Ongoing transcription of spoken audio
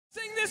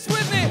this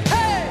with me.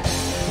 Hey!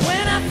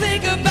 When I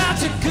think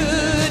about your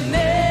goodness,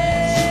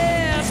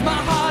 my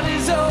heart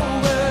is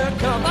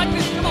overcome. Like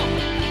this, come on.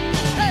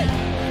 Hey!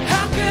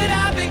 How could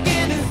I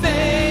begin to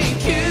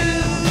thank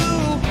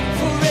you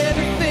for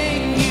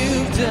everything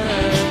you've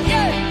done?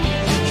 Yeah!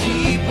 You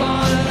keep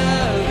on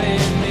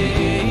loving me.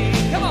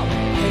 Come on.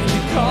 And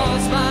you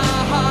cause my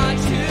heart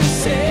to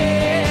sing.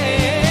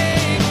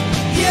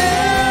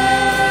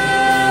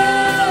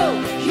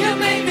 You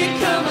made me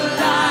come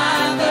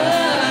alive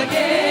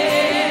again.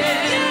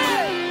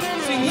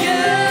 Sing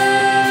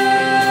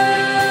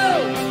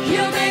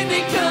you made me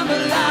come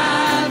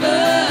alive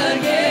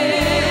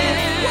again.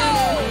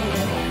 Whoa,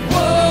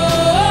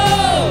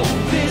 whoa,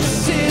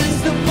 this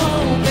is the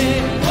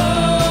moment.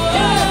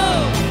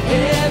 Whoa,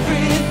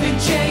 everything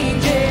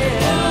changes.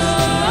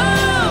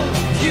 Whoa,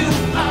 you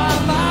are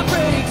my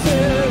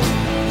breakthrough.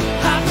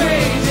 I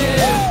praise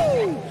you.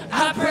 I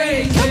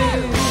praise you.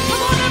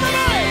 Come on,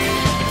 everybody.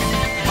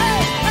 Hey,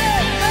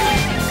 hey, hey.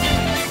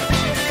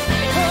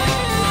 Oh,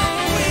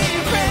 we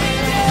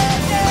praise you.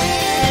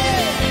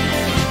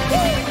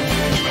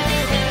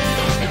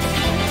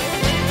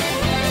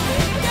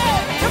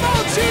 Come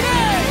on, Gina.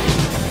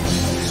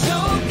 So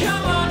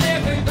come on,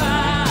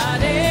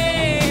 everybody.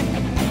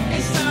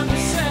 It's time to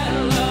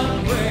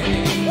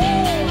celebrate.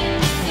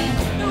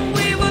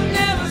 We will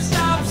never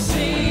stop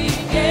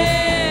singing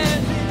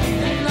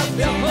and up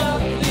your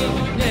lovely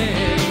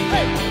name.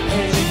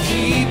 And you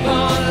keep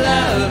on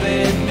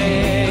loving me.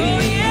 Oh,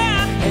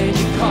 yeah. And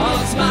you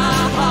cause my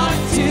heart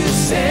to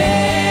sing.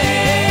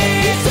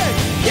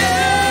 Yeah.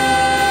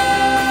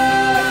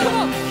 Come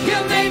on. You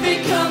made me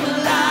come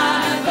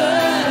alive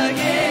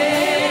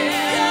again.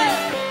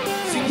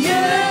 Sing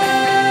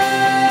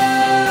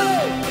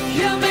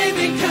you made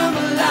me come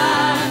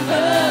alive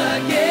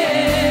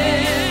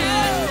again.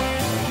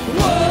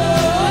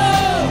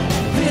 Whoa,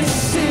 this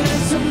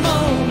is a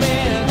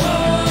moment.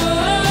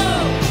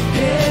 Whoa,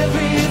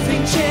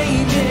 everything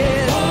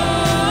changes.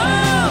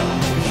 Whoa,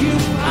 you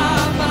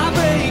are my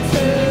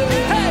breakthrough.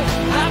 Hey,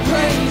 I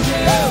praise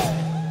you.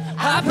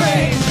 I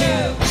praise you.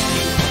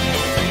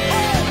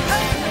 Hey,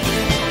 hey,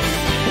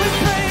 we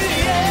praise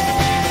you.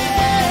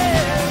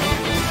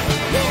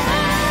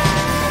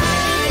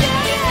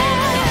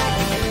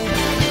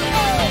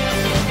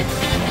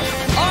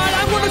 All right,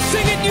 I'm gonna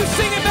sing it, you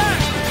sing it back.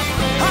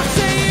 I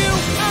say you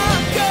are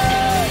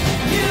good.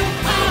 You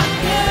are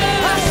good.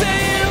 I say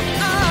you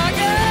are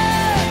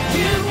good.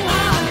 You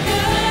are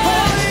good.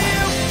 Oh,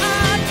 you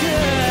are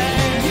good.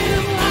 You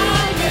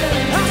are good.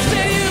 I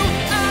say you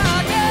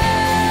are good.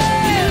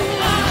 You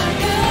are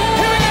good.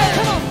 Here we go,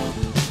 come on.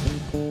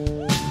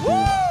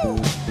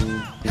 Woo!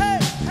 Hey,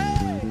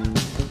 hey.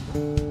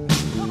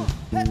 Come on,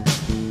 hey.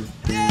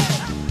 Yeah.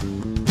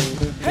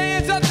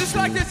 Hands up just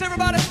like this,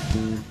 everybody.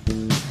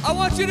 I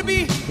want you to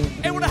be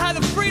able to have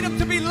the freedom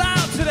to be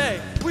loud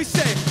today. We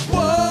say,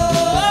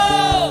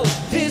 whoa,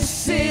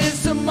 this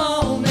is the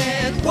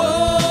moment.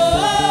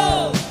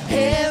 Whoa,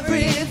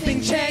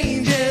 everything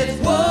changes.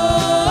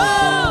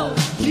 Whoa,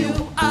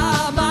 you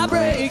are my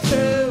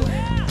breakthrough.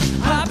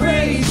 I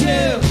praise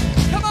you.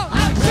 Come on,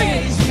 I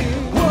praise you.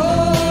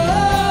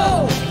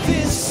 Whoa,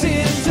 this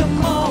is the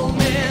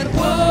moment.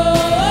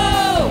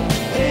 Whoa,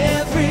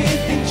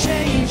 everything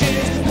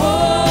changes.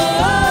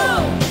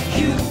 Whoa,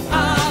 you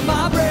are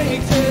my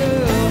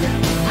breakthrough.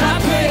 I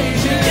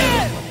praise you.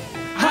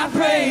 I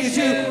praise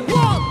you. 1, 2,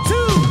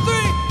 3,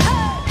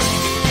 hey!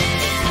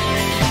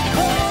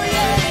 Oh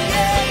yeah,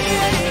 yeah,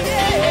 yeah,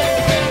 yeah.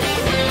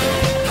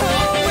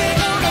 Oh, we're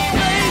gonna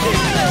praise you,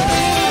 Lord.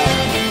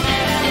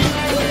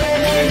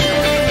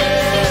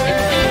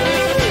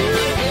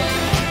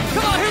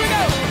 Come on, here we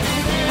go.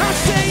 I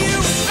say you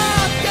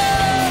are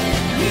good.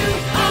 You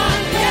are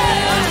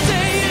good. I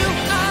say you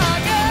are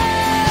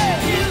good.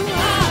 You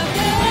are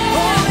good.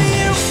 Oh,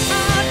 you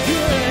are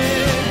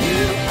good.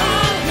 You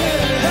are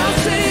good. I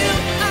say you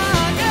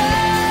are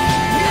good.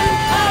 You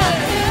are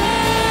good.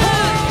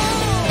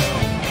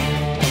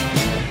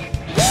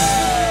 Woo!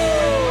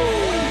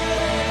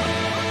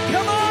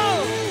 Come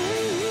on.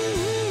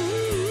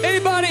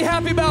 Anybody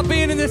happy about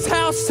being in this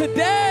house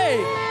today?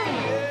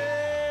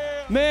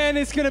 Man,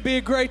 it's gonna be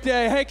a great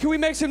day. Hey, can we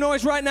make some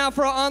noise right now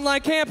for our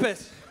online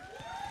campus?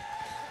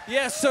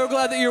 Yes, so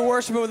glad that you're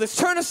worshiping with us.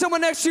 Turn to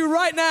someone next to you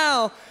right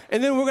now,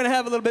 and then we're gonna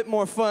have a little bit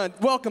more fun.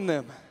 Welcome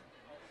them.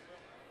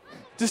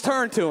 Just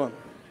turn to them.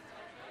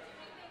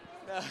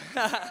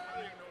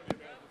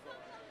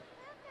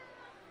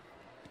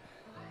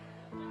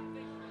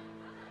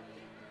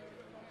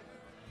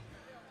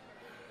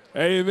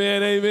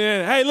 Amen,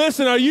 amen. Hey,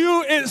 listen, are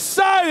you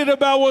excited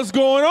about what's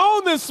going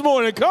on this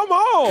morning? Come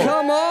on.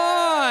 Come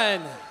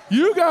on.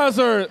 You guys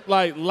are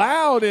like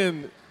loud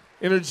and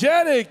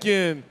energetic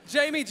and...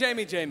 Jamie,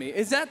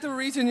 is that the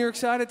reason you're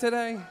excited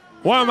today?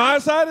 Why am I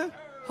excited?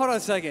 Hold on a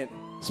second.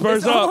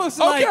 Spurs it's up. Almost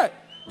like Okay.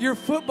 your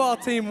football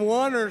team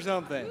won or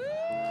something.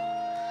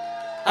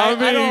 I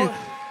mean,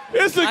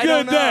 it's a I good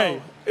don't know.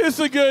 day. It's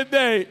a good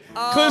day.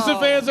 Oh. Clemson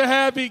fans are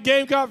happy.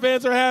 Gamecock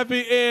fans are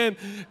happy. And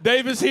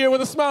David's here with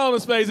a smile on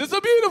his face. It's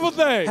a beautiful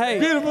thing. Hey.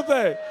 Beautiful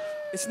thing.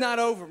 It's not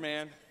over,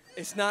 man.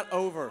 It's not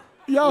over.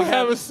 Y'all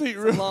have a seat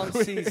real quick. It's a long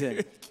quick.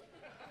 season.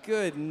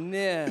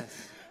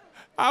 Goodness.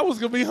 I was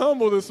going to be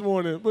humble this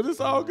morning, but it's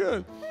all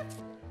good.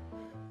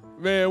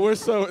 Man, we're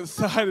so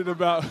excited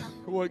about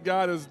what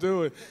God is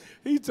doing.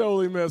 He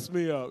totally messed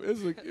me up.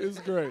 It's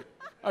great.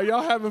 Are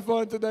y'all having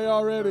fun today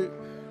already?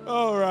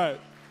 All right.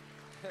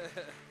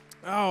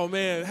 Oh,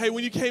 man. Hey,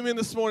 when you came in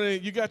this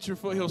morning, you got your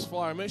Foothills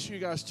flyer. Make sure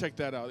you guys check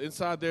that out.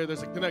 Inside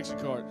there's a connection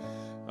card.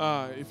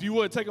 If you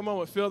would, take a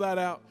moment, fill that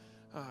out.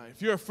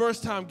 If you're a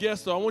first-time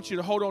guest, though, I want you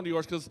to hold on to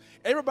yours because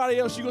everybody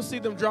else, you're going to see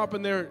them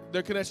dropping their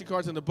connection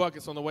cards in the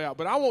buckets on the way out.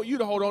 But I want you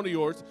to hold on to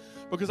yours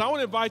because I want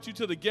to invite you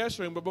to the guest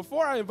room. But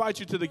before I invite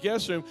you to the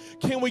guest room,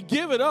 can we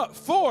give it up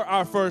for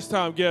our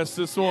first-time guests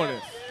this morning?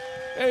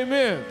 Yes.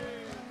 Amen.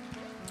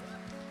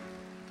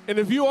 And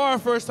if you are a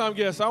first-time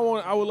guest, I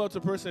would love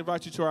to personally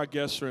invite you to our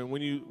guest room.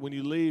 When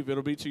you leave,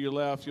 it'll be to your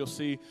left. You'll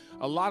see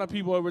a lot of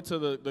people over to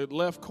the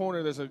left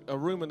corner. There's a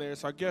room in there.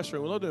 It's our guest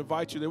room. We'd love to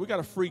invite you there. We got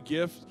a free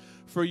gift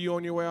for you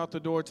on your way out the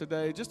door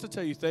today, just to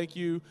tell you thank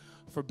you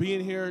for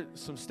being here.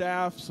 Some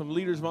staff, some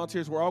leaders,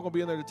 volunteers, we're all going to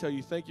be in there to tell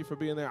you thank you for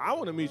being there. I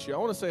want to meet you. I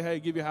want to say, hey,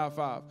 give you a high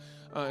five.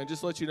 And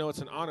just let you know it's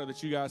an honor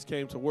that you guys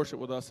came to worship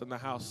with us in the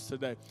house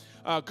today.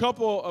 A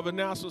couple of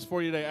announcements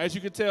for you today. As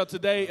you can tell,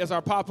 today is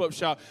our pop-up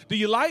shop. Do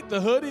you like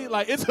the hoodie?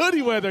 Like, it's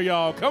hoodie weather,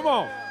 y'all. Come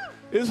on.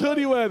 It's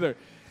hoodie weather.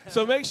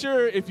 So make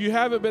sure if you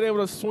haven't been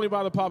able to swing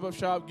by the pop-up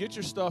shop, get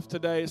your stuff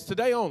today. It's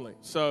today only.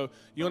 So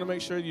you want to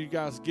make sure you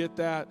guys get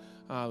that.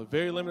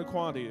 Very limited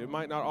quantity. It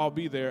might not all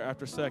be there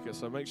after second.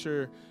 So make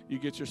sure you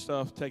get your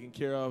stuff taken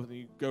care of and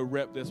you go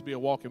rep this, be a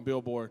walking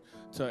billboard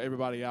to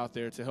everybody out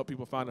there to help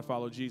people find and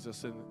follow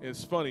Jesus. And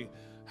it's funny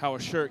how a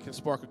shirt can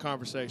spark a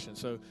conversation.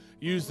 So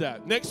use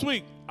that. Next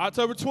week,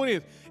 October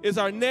 20th, is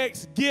our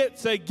next Get.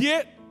 Say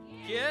get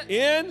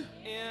in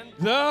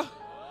the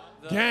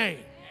game.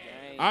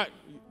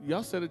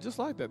 Y'all said it just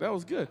like that. That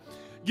was good.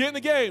 Get in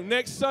the game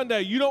next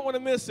Sunday. You don't want to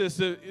miss this.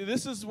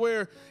 This is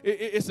where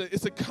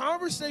it's a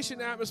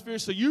conversation atmosphere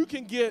so you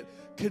can get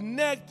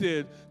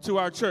connected to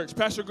our church.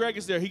 Pastor Greg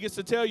is there. He gets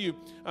to tell you,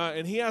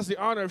 and he has the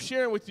honor of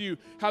sharing with you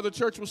how the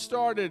church was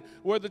started,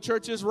 where the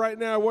church is right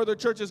now, where the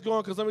church is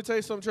going. Because let me tell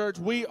you something, church,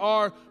 we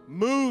are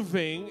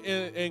moving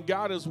and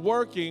God is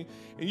working.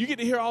 And you get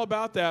to hear all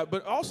about that.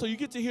 But also you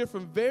get to hear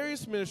from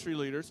various ministry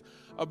leaders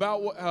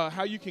about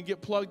how you can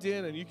get plugged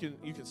in and you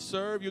can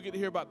serve. You'll get to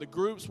hear about the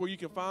groups where you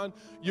can find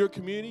your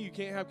community. You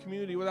can't have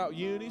community without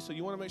unity, so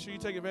you want to make sure you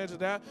take advantage of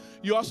that.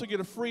 You also get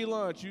a free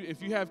lunch.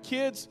 If you have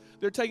kids,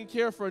 they're taken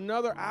care of for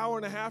another hour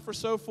and a half or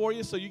so for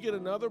you, so you get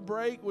another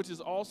break, which is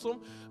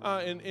awesome.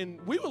 And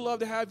we would love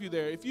to have you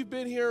there. If you've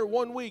been here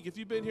 1 week, if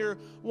you've been here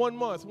 1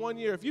 month, 1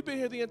 year, if you've been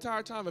here the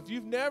entire time, if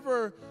you've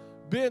never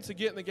been to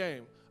Get in the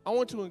Game, I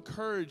want to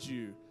encourage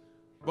you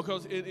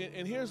because,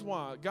 and here's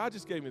why. God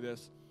just gave me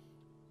this.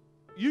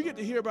 You get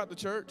to hear about the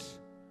church,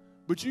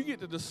 but you get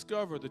to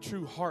discover the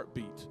true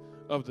heartbeat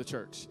of the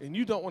church, and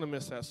you don't want to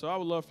miss that. So I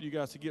would love for you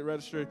guys to get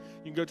registered.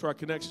 You can go to our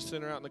Connection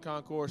Center out in the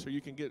concourse, or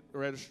you can get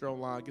registered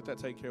online, get that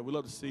taken care of. We'd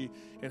love to see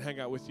and hang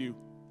out with you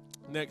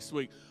next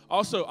week.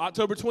 Also,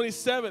 October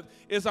 27th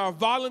is our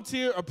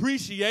volunteer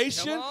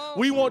appreciation.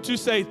 We want to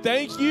say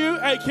thank you.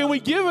 Hey, can we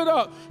give it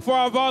up for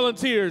our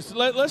volunteers?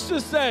 Let's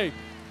just say,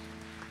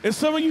 and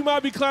some of you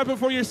might be clapping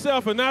for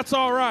yourself, and that's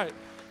all right.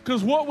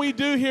 Because what we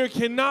do here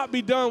cannot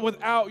be done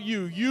without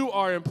you. You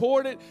are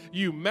important.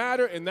 You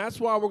matter. And that's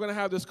why we're going to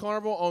have this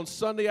carnival on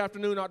Sunday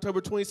afternoon, October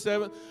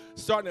 27th,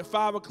 starting at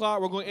 5 o'clock.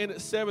 We're going to end at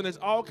 7. There's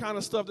all kind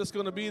of stuff that's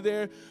going to be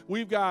there.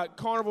 We've got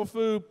carnival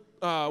food.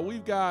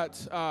 We've got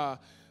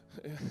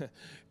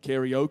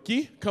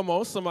karaoke. Come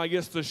on, somebody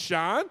gets to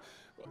shine.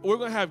 We're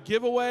going to have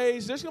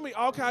giveaways. There's going to be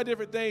all kind of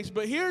different things.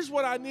 But here's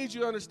what I need you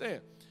to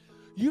understand.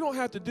 You don't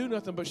have to do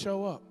nothing but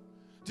show up.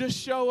 Just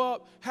show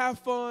up, have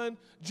fun,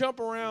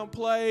 jump around,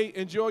 play,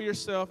 enjoy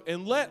yourself,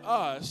 and let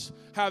us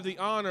have the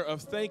honor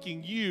of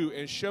thanking you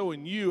and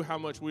showing you how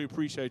much we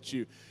appreciate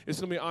you. It's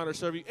going to be an honor to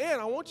serve you.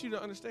 And I want you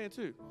to understand,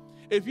 too,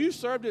 if you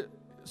serve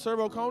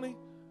Oconee,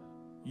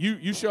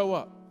 you show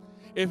up.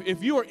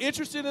 If you are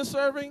interested in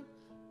serving,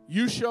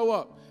 you show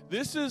up.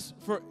 This is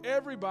for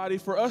everybody,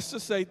 for us to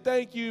say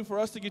thank you, for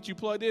us to get you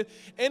plugged in.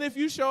 And if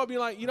you show up and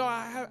you're like,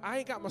 I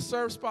ain't got my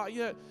serve spot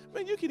yet,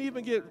 man, you can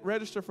even get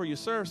registered for your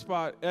serve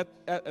spot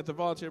at the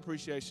volunteer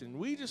appreciation.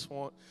 We just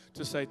want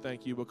to say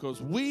thank you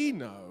because we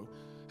know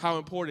how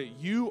important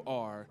you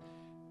are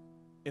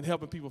in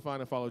helping people find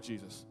and follow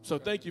Jesus. So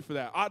thank you for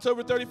that.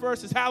 October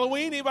 31st is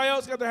Halloween. Anybody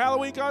else got their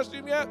Halloween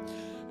costume yet?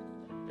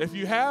 If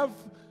you have,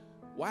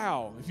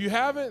 wow. If you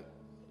haven't,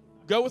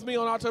 go with me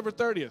on October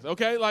 30th,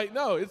 okay?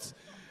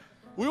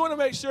 We want to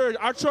make sure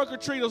our trunk or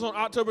treat is on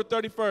October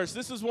 31st.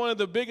 This is one of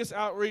the biggest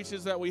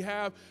outreaches that we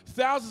have.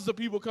 Thousands of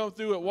people come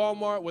through at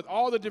Walmart with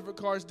all the different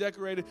cars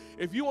decorated.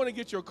 If you want to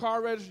get your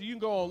car registered, you can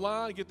go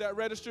online and get that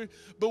registered.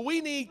 But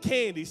we need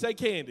candy. Say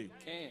candy.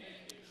 Candy.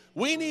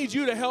 We need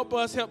you to help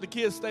us help the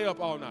kids stay up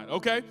all night,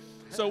 okay?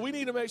 So we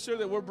need to make sure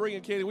that we're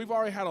bringing candy. We've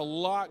already had a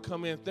lot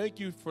come in. Thank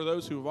you for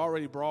those who have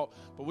already brought,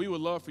 but we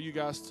would love for you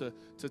guys to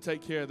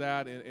take care of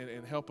that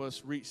and help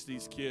us reach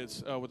these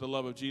kids with the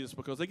love of Jesus,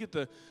 because they get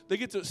to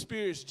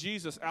experience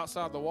Jesus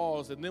outside the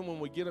walls, and then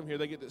when we get them here,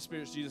 they get to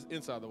experience Jesus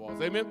inside the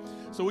walls. Amen?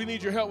 So we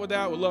need your help with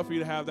that. We'd love for you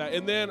to have that.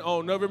 And then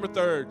on November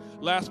 3rd,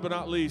 last but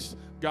not least,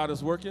 God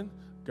is working.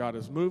 God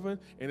is moving,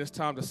 and it's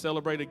time to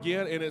celebrate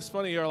again. And it's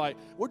funny, you're like,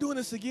 we're doing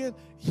this again?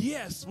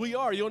 Yes, we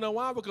are. You know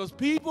why? Because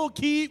people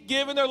keep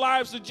giving their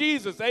lives to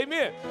Jesus.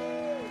 Amen.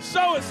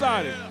 So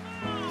excited.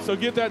 So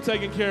get that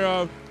taken care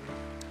of.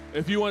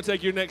 If you want to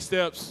take your next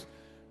steps,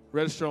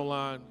 register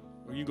online,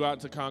 or you can go out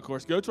into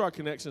Concourse. Go to our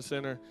Connection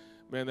Center.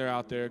 Man, they're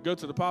out there. Go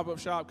to the pop-up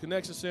shop,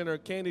 Connection Center,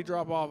 candy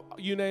drop-off,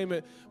 you name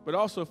it. But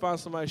also find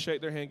somebody,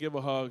 shake their hand, give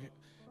a hug,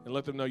 and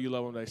let them know you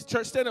love them today.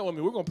 Church, stand up with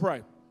me. We're going to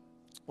pray.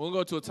 We're going to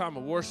go to a time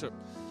of worship.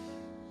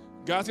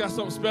 God's got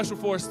something special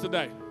for us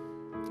today.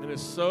 And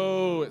it's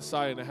so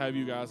exciting to have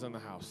you guys in the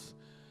house.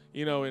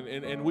 You know,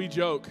 and we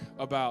joke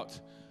about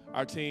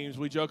our teams.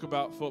 We joke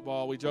about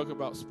football. We joke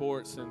about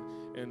sports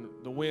and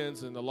the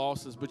wins and the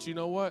losses. But you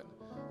know what?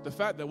 The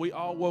fact that we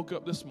all woke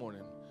up this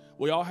morning,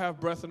 we all have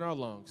breath in our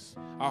lungs,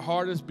 our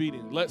heart is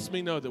beating, lets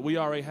me know that we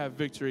already have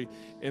victory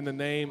in the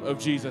name of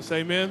Jesus.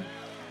 Amen?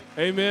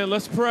 Amen.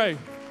 Let's pray.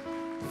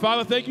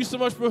 Father, thank you so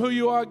much for who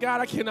you are, God.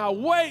 I cannot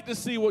wait to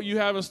see what you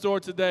have in store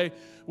today.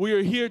 We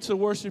are here to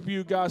worship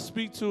you, God.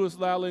 Speak to us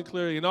loudly and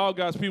clearly. And all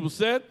God's people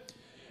said,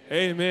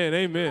 amen,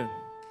 amen.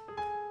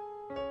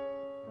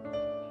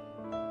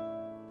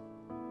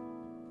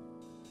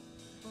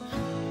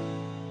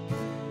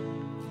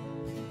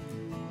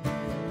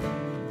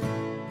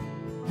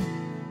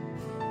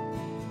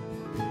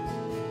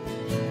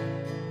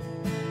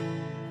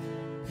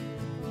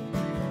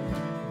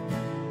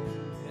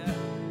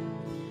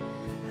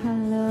 I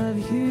love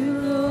you,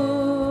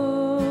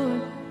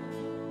 Lord.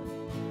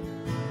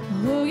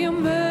 Oh, your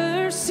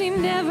mercy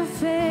never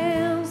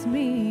fails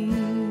me.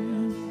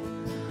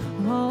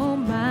 All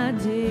my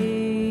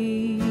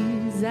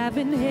days I've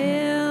been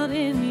held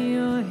in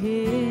your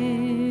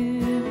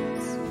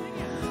hands.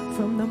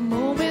 From the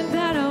moment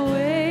that I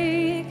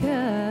wake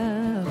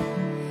up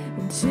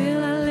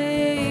until I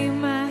lay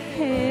my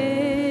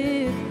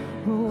head,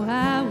 oh,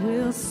 I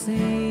will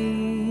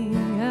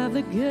sing of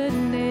the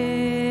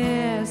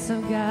goodness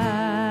of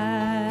God.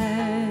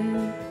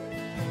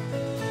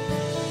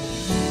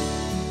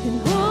 And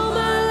all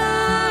my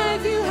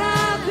life you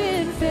have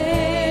been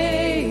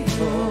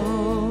faithful.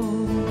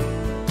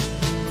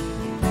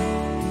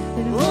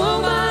 And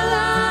all my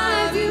life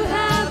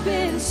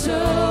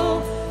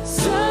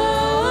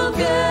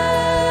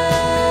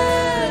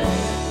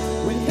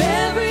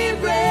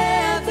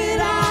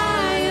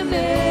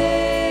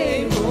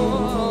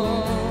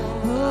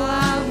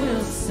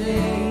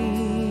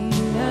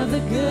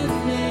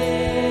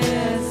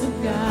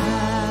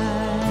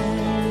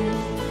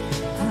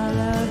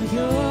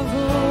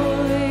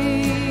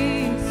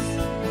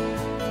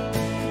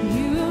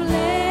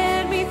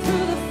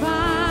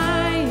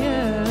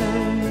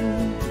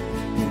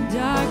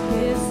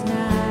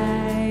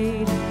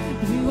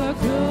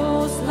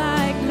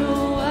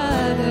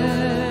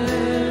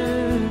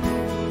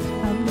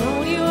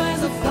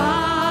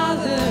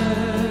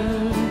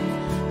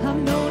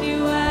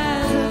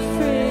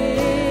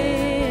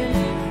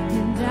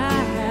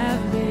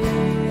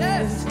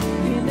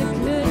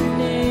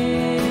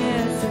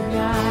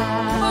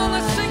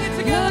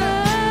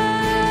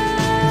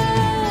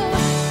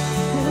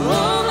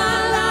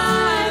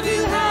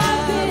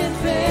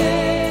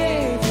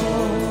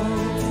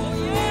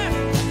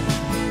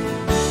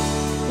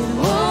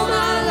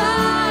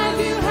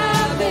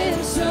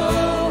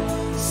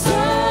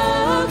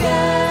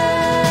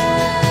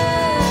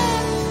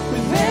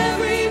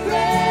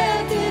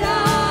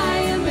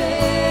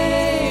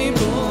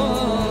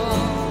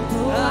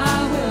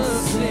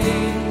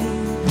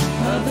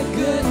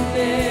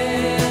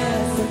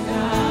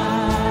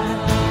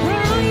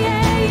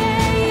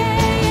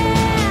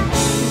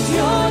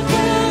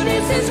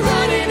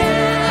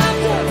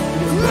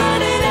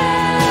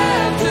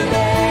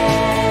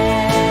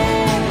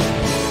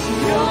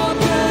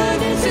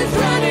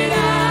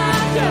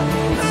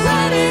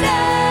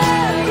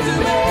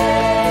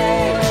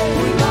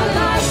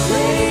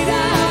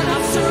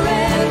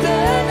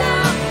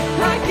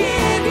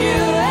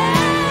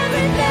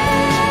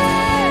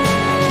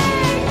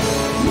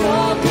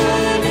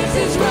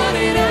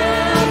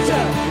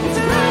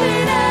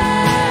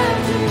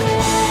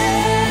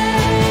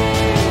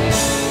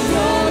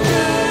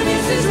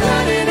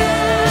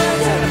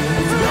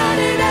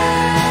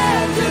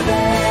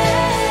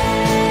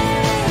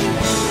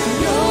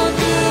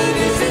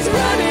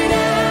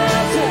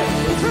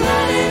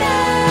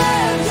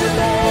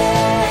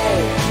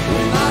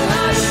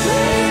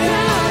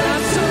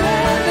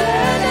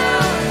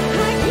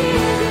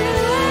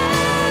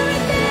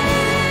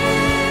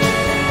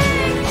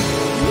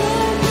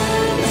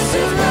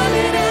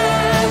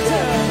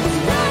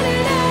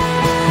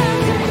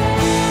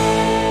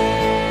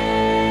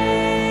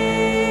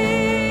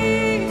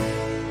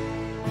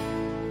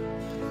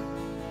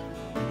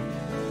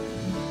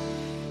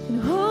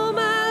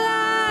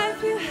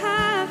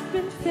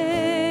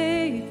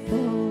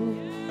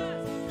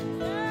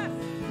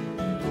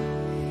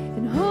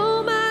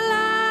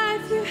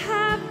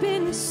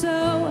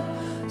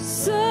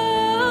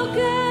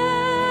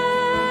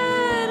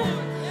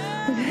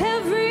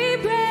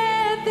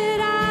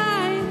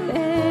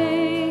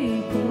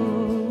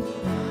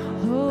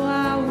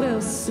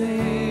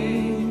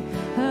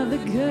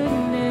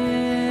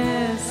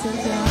goodness of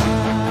God.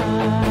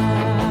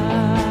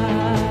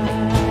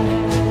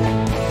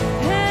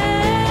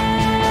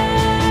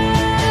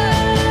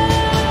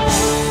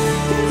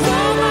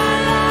 All my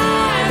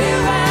life you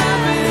have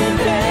been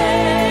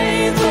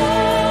faithful.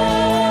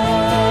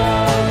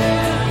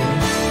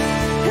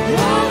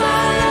 All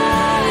my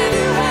life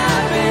you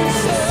have been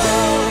so,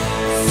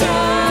 so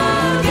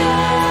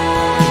good.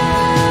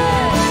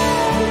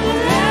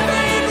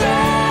 Every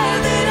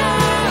breath that I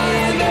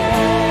am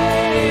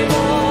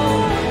able,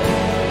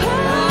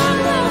 I'm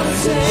gonna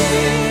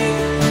sing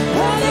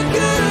of the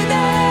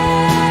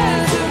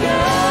goodness of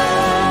God.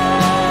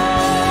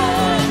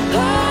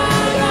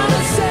 I'm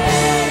gonna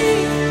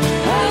sing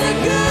of the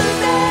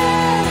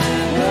goodness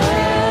of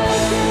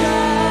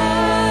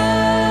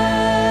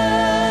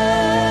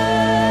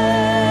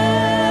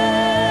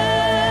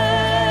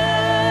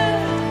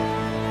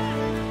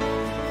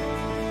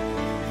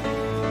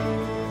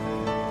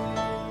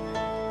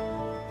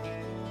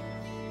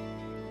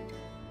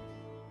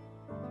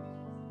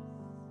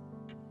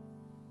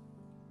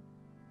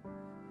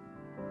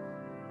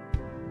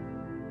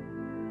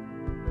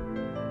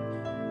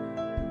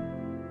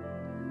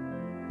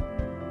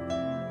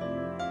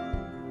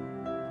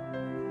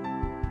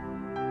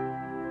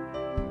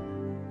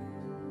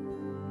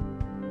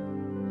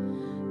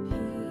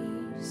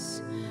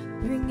peace,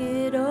 bring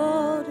it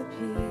all to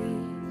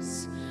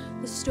peace.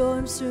 The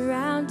storm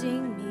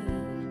surrounding me,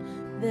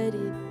 let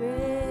it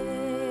break.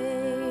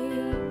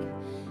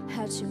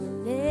 At your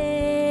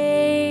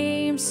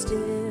name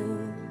still,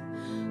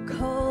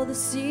 call the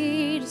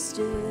sea to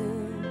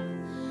still,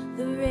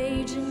 the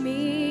rage in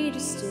me to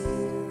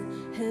still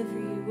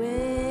every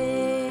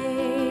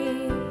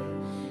wave.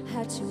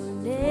 At your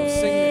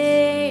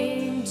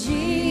name,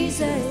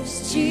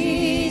 Jesus,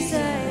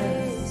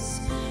 Jesus,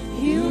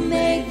 you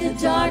make the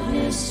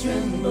darkness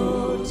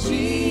tremble.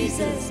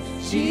 Jesus,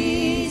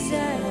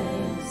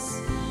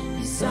 Jesus,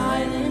 you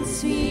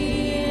silence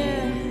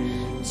fear.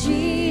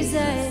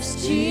 Jesus,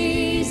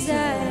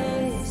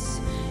 Jesus,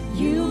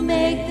 you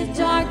make the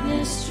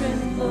darkness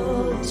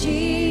tremble.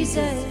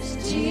 Jesus,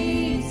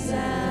 Jesus.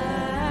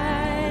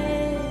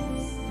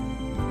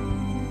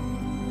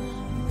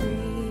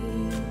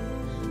 Breathe,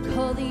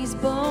 call these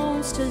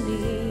bones to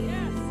leave,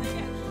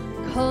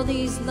 call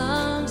these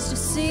lungs to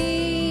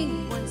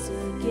sing once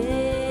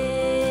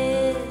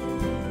again.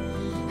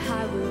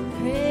 I will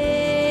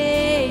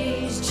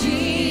praise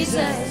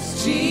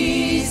Jesus,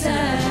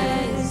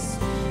 Jesus,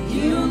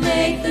 you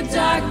make the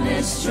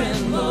darkness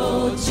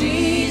tremble.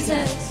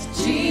 Jesus,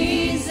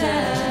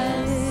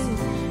 Jesus,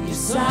 you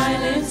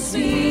silence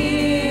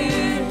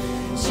fear.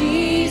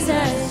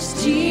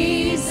 Jesus,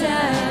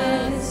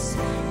 Jesus,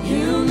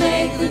 you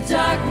make the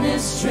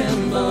darkness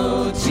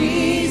tremble.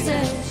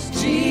 Jesus,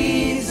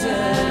 Jesus.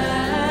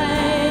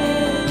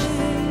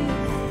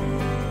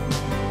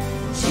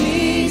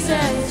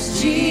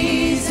 Jesus,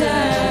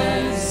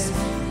 Jesus,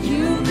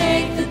 you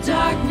make the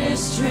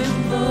darkness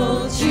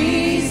tremble.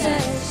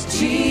 Jesus,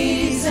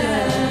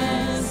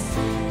 Jesus,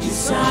 you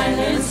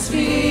silence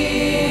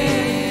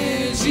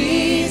fear.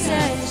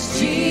 Jesus,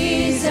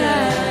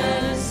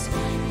 Jesus,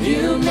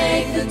 you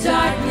make the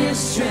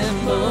darkness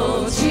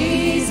tremble.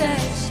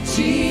 Jesus,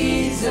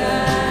 Jesus.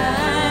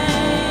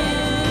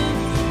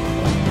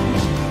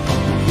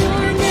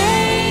 Your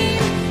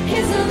name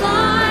is a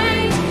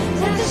light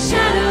that the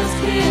shadows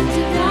can't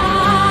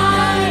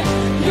deny.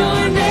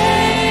 Your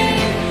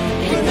name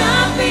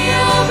cannot be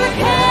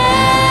overcome.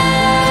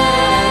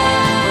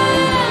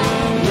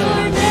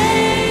 Your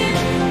name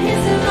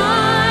is a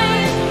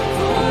light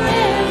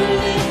forever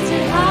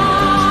lifted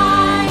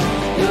high.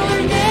 Your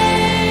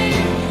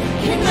name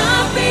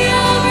cannot be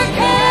overcome.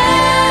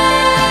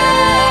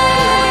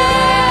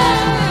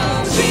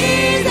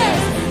 Jesus,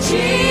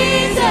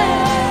 Jesus,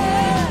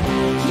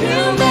 you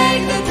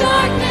make the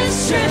darkness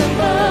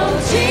tremble.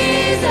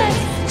 Jesus,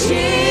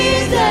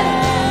 Jesus,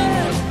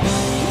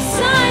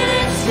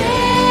 silence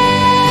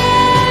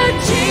fear.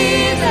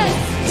 Jesus,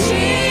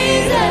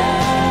 Jesus,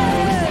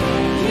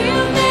 you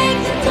make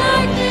the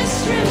darkness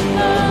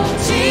tremble.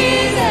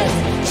 Jesus,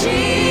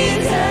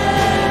 Jesus.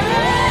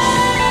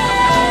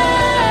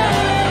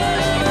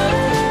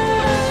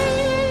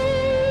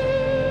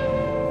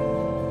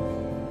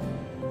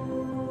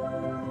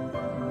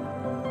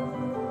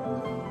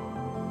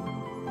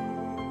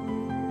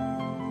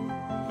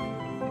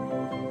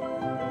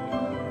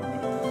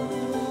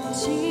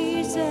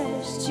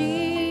 Jesus,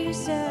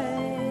 Jesus,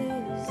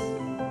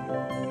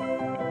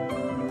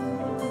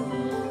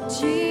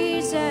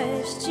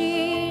 Jesus,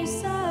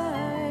 Jesus.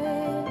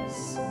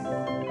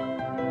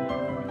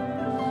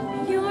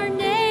 Your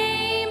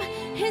name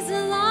is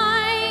a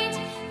light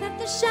that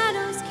the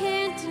shadows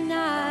can't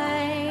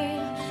deny.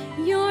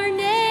 Your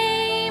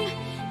name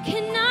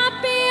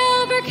cannot be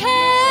overcome.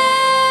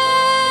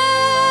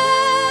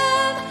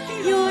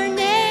 Your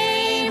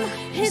name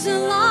is a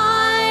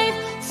light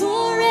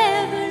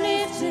forever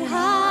lifted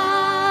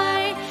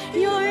high.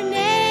 Your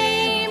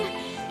name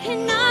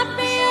cannot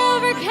be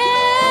overcome.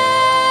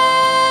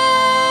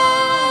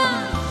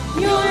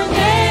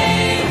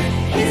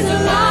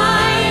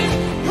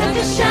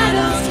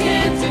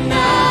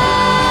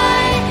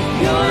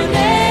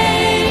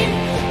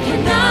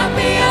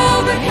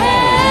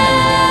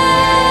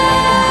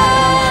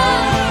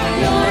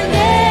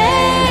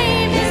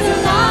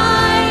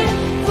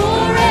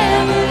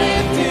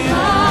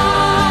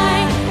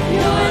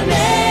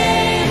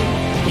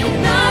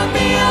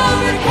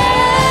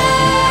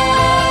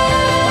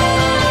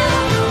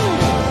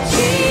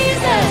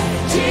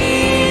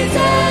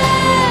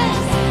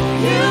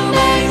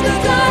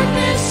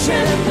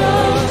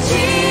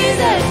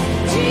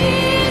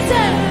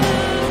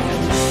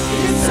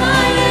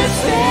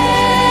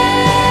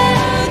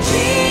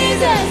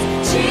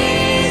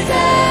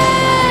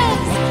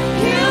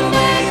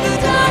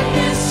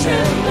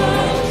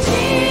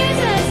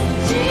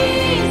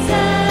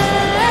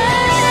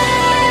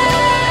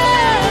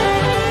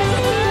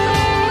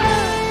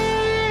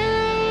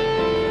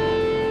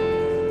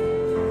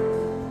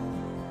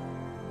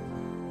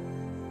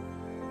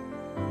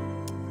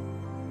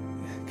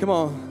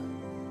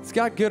 on. Is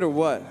God good or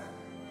what?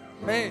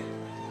 Man.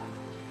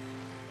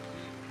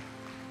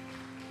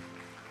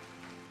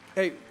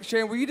 Hey,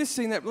 Sharon, will you just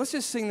sing that? Let's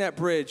just sing that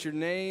bridge. Your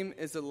name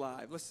is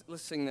alive. Let's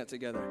sing that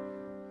together.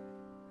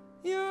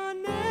 Your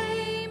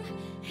name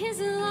is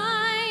a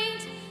light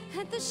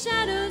that the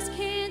shadows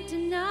can't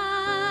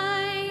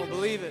deny. Well,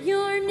 believe it.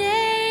 Your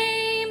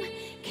name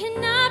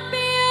cannot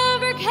be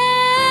overcome.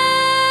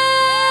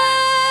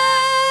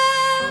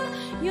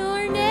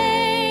 Your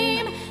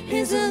name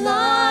is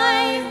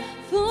alive,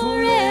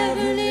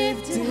 forever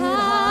lifted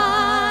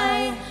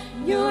high.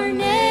 Your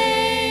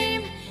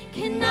name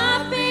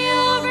cannot be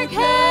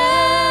overcome.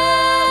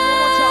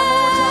 One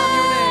more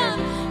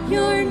time,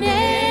 Your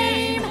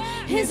name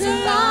is a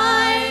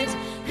light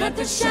that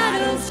the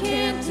shadows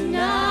can't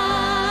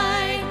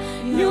deny.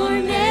 Your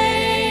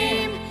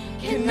name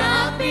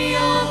cannot be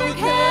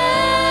overcome.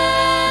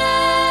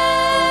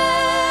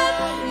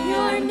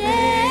 Your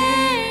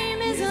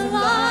name is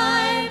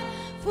alive,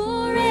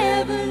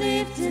 forever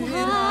lifted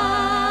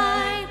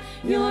high.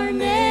 Your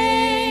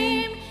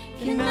name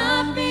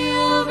cannot be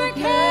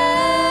overcome.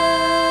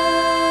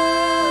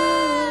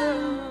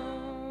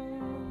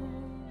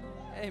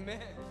 Amen.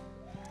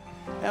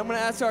 I'm going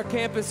to ask our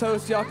campus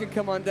hosts, y'all can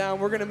come on down.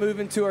 We're going to move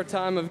into our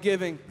time of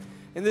giving.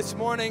 And this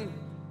morning,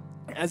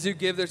 as you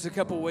give, there's a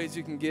couple ways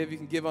you can give. You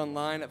can give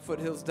online at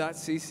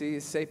foothills.cc.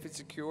 It's safe and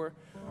secure.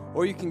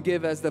 Or you can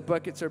give as the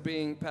buckets are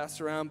being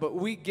passed around. But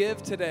we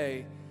give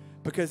today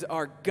because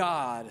our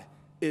God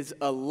is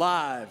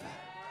alive.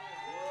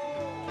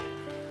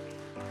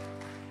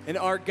 And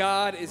our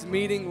God is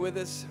meeting with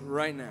us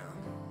right now.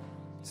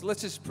 So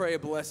let's just pray a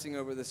blessing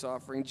over this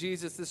offering.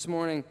 Jesus, this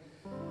morning,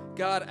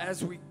 God,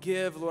 as we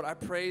give, Lord, I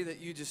pray that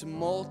you just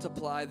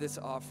multiply this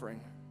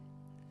offering.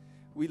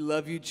 We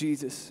love you,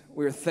 Jesus.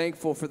 We are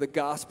thankful for the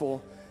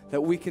gospel that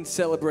we can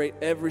celebrate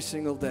every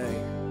single day.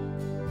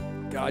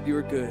 God, you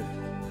are good.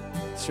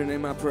 It's your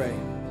name I pray.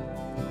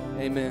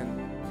 Amen.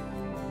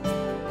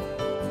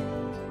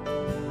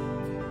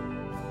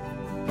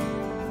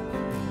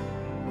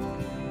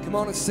 Come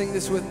on and sing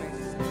this with me.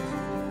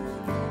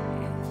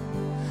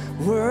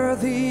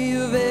 Worthy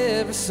of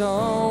every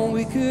song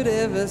we could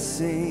ever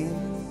sing.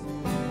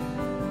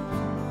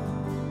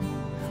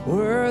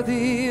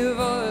 Worthy of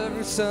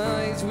every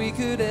songs we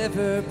could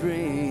ever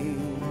bring.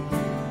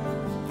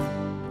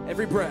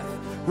 Every breath.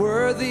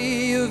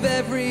 Worthy of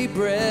every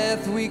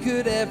breath we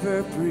could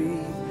ever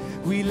breathe.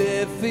 We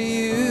live for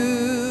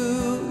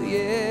you.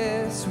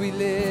 Yes, we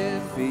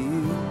live for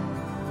you.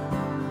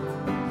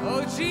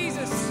 Oh,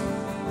 Jesus.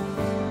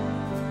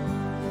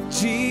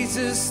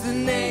 Jesus, the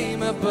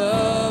name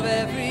above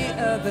every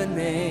other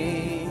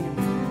name.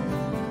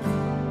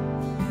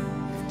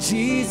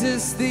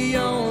 Jesus, the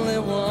only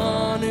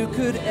one who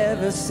could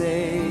ever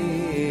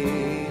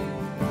save.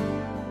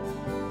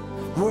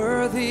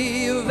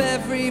 Worthy of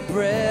every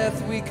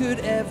breath we could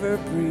ever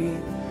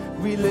breathe.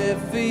 We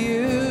live for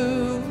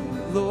you,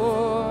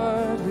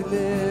 Lord, we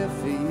live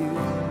for you.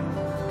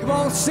 Come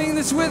on, sing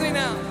this with me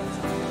now.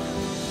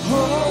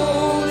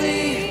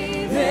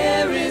 Holy,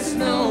 there is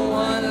no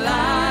one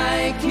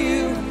like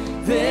you.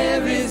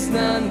 There is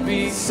none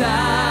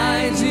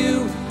beside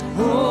you.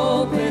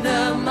 Open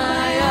up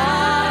my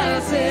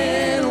eyes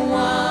and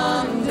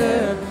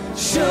wonder.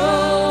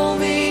 Show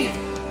me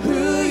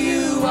who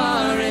you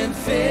are and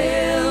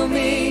fill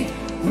me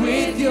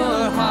with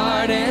your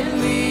heart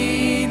and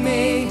lead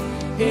me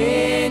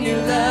in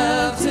your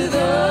love to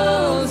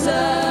those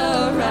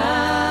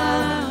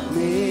around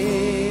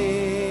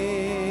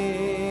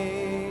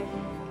me.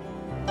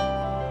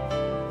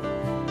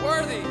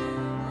 Worthy.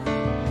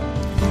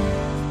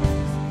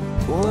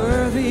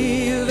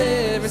 Worthy of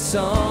every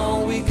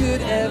song we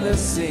could ever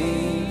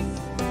sing.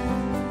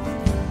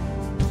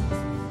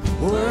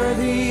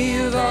 Worthy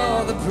of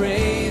all the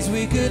praise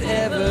we could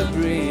ever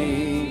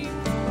bring.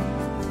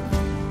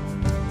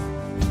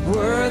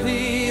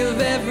 Worthy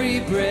of every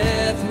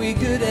breath we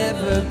could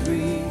ever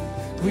breathe.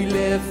 We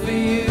live for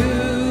you,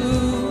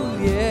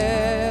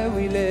 yeah,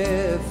 we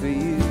live for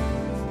you.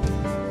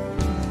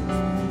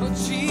 Oh,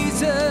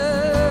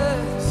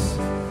 Jesus,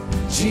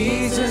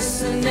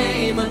 Jesus, the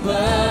name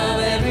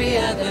above every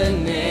other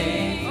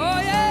name. Oh,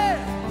 yeah.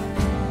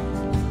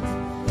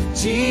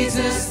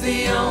 Jesus,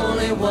 the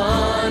only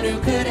one who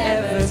could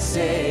ever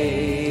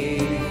save.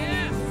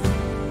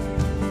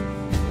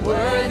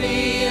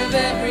 Worthy of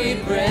every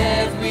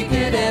breath we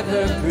could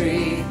ever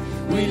breathe.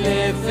 We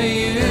live for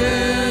you.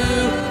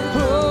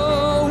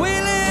 Oh, we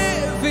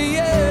live for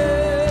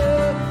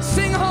you.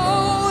 Sing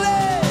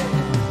holy.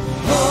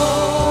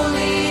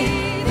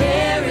 Holy,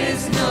 there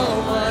is no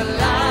one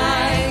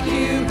like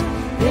you.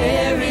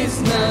 There is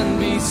none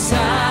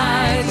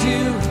beside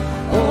you.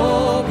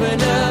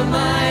 Open up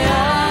my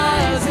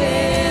eyes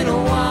and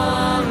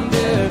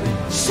wonder.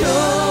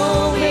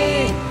 Show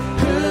me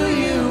who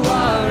you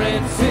are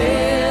and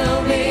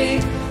fill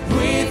me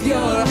with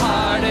your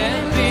heart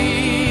and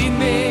lead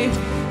me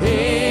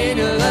in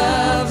your love.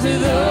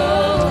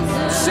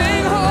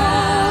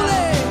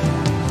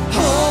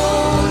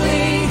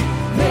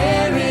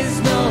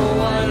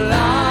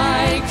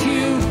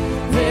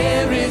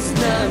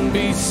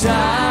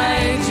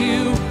 beside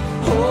you.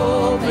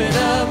 Open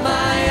up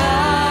my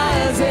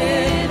eyes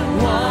and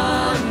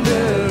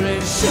wonder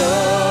and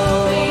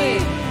show me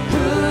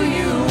who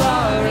you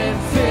are and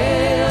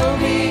fill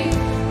me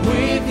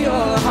with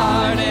your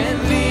heart and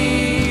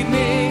lead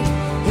me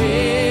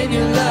in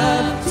your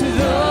love to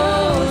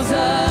those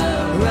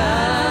around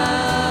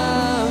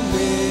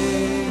me.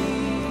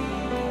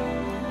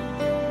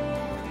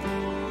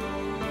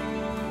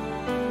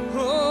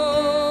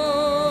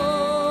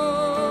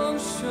 Oh,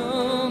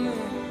 show me.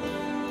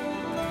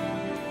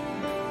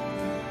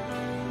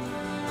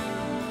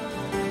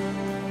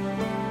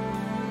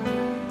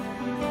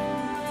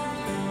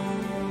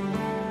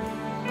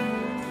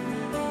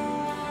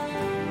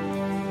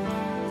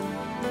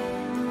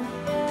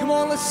 Come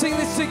on, let's sing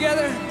this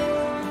together.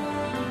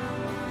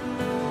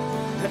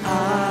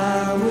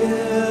 I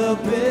will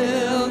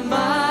build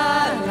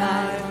my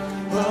life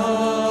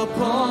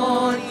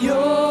upon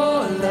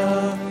your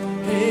love.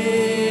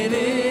 It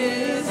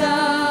is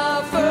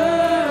a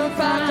firm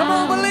foundation. Come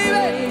on, believe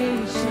it.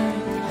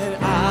 And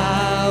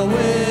I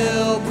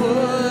will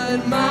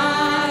put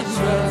my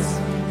trust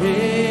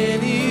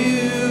in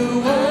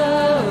you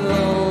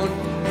alone.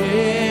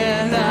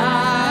 And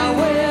I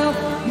will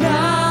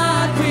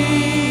not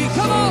be.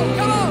 Come on,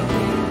 come on.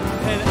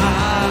 And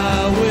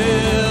I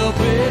will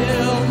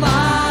build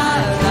my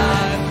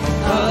life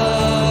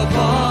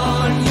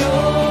upon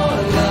your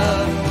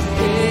love.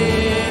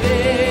 It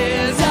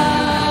is a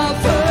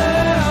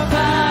firm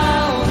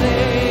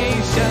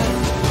foundation,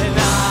 and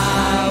I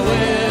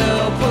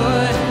will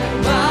put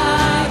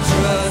my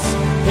trust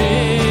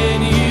in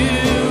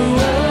you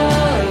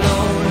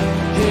alone.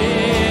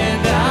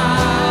 And I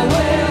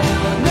will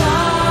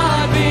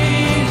not be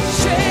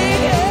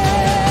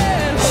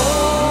shaken.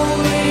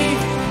 Holy,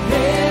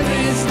 there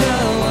is no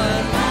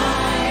one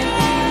like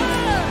you.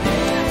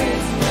 There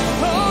is no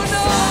one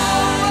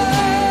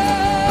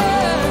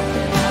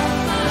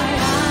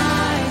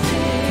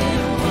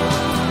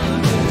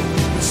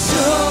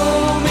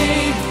Show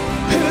me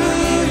who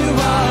you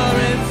are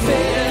and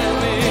fill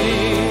me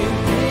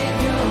with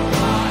your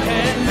heart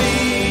and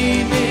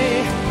lead me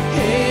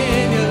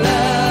in your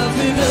love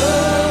to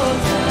those.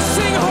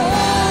 Sing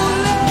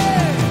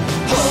holy,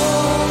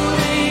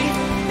 holy,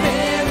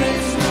 there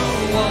is no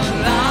one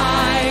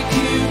like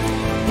you.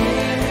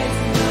 There is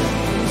no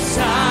one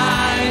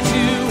beside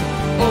you.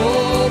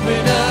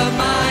 Open up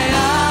my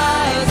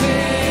eyes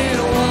in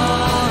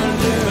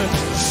wonder.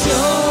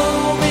 Show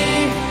me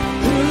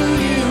who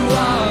you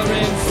are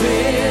and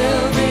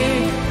fill me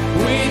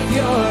with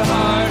your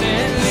heart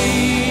and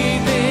lead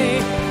me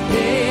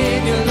in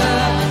your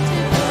love.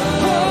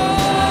 Oh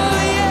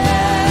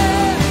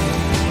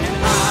yeah. And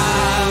I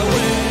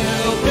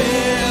will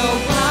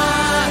build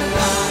my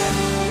life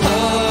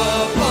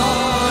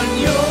upon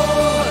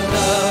your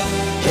love.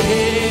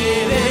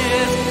 It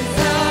is a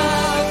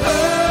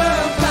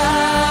firm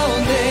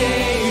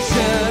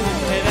foundation,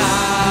 and I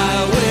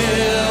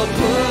will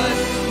put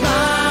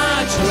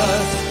my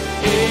trust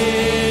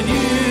in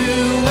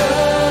you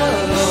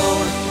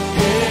alone.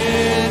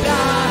 And I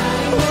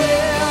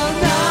will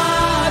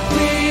not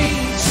be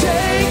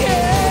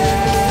shaken.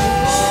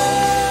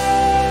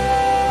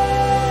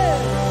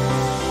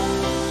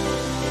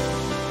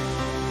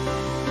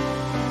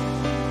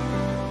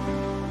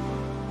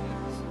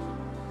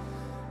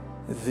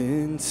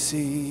 Then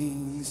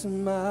sings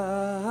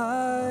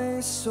my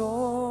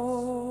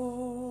soul,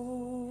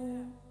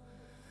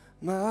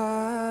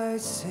 my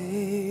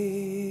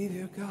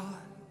Savior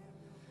God,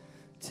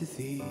 to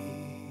thee.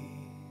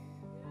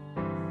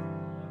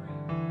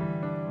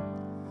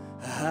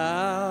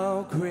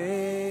 How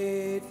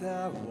great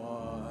thou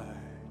art,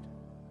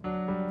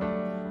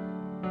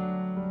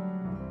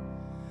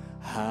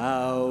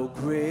 how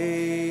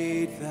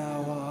great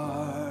thou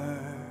art.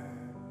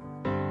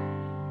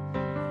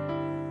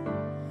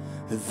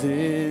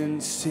 Then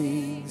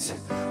sings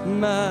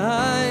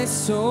my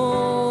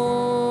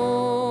soul,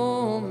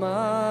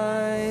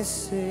 my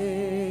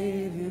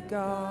Savior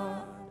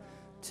God,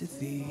 to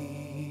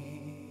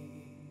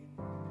thee.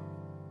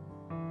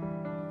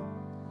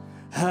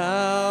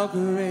 How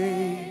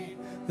great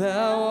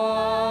thou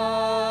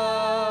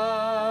art,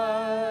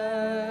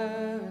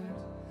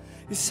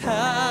 is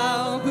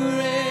how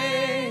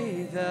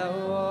great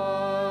thou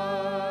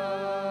art,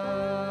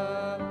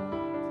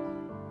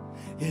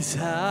 is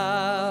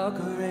how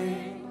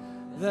great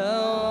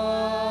thou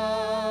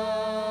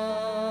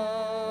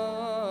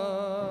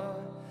art,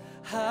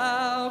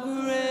 how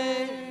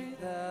great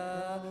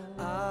thou.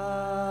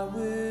 I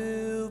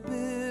will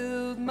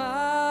build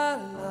my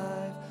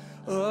life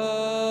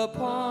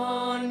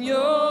upon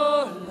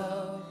your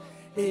love.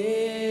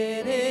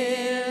 It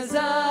is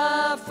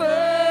a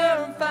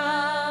firm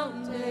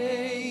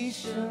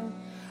foundation.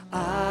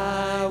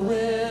 I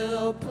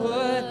will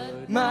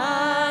put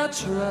my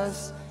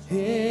trust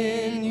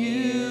in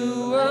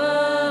you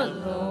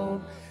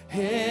alone,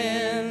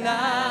 and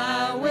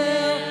I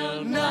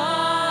will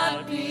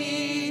not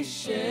be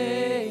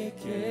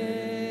shaken.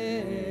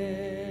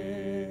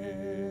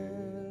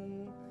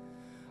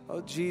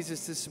 Oh,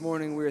 Jesus, this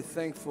morning we are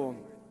thankful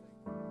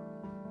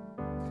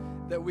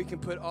that we can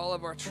put all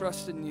of our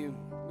trust in you.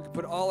 We can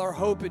put all our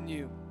hope in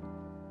you.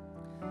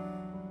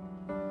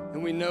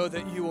 And we know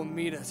that you will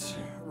meet us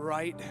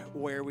right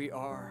where we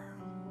are.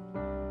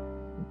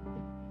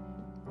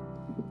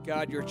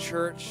 God, your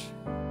church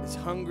is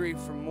hungry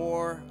for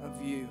more of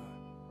you.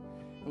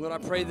 And Lord, I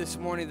pray this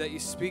morning that you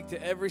speak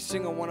to every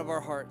single one of our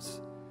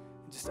hearts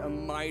in just a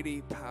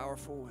mighty,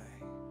 powerful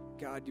way.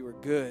 God, you are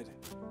good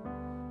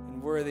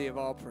and worthy of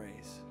all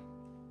praise.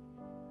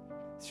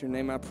 It's your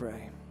name I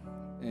pray.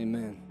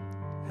 Amen.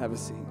 Have a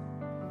seat.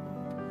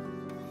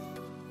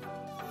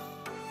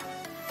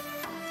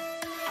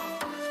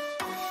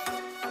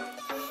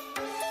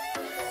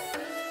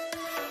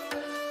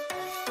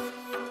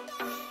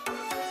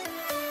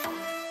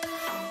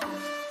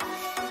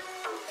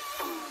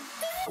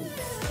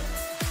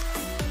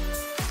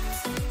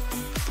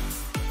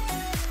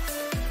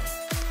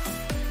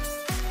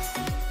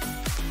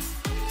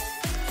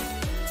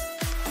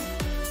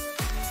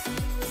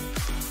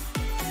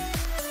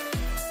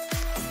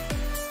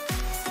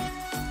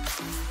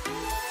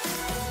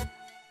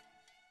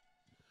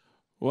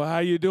 Well, how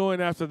you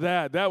doing after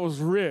that? That was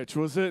rich,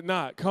 was it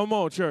not? Come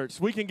on, church.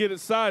 We can get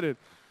excited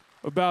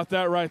about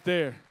that right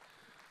there.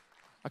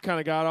 I kind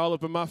of got all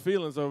up in my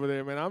feelings over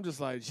there, man. I'm just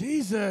like,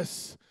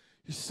 Jesus,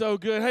 you're so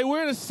good. Hey,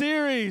 we're in a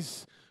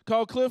series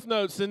called Cliff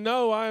Notes, and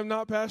no, I am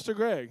not Pastor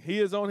Greg.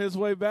 He is on his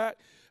way back.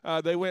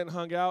 They went and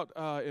hung out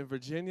in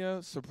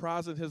Virginia,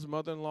 surprising his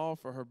mother-in-law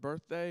for her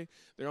birthday.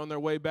 They're on their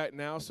way back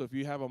now, so if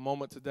you have a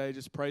moment today,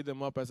 just pray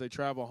them up as they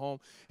travel home.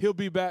 He'll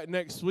be back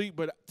next week,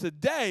 but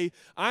today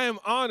I am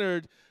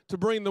honored to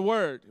bring the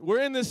word.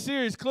 We're in this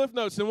series, Cliff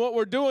Notes, and what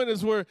we're doing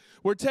is we're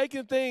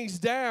taking things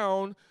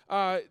down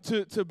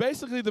to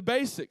basically the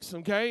basics,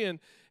 okay? And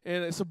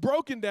it's a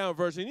broken down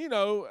version. You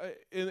know,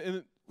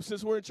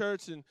 since we're in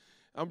church and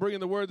I'm bringing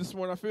the word this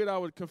morning, I figured I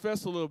would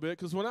confess a little bit,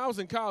 because when I was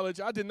in college,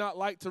 I did not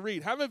like to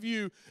read. How many of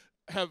you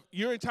have,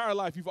 your entire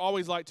life, you've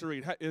always liked to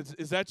read?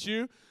 Is that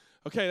you?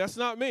 Okay, that's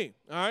not me,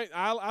 all right?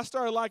 I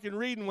started liking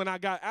reading when I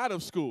got out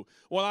of school.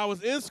 While I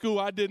was in school,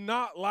 I did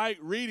not like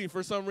reading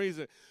for some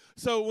reason.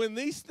 So when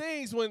these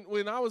things,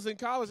 when I was in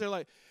college, they're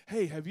like,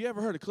 hey, have you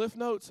ever heard of Cliff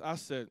Notes? I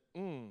said,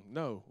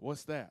 no,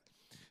 what's that?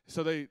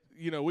 So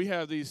we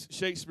have these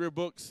Shakespeare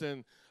books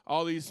and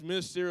all these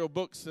ministerial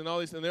books and all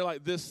these, and they're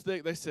like this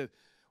thick. They said,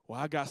 well,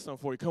 I got something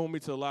for you. Come with me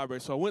to the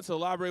library. So I went to the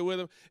library with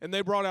them, and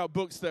they brought out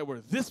books that were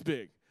this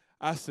big.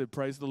 I said,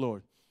 praise the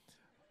Lord.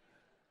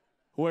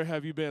 Where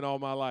have you been all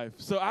my life?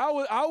 So I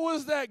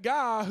was that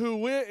guy who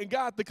went and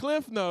got the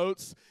Cliff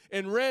Notes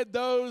and read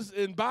those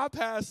and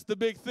bypassed the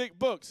big, thick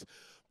books.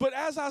 But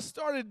as I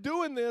started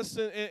doing this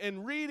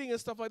and reading and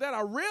stuff like that,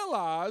 I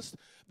realized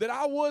that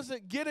I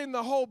wasn't getting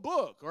the whole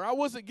book, or I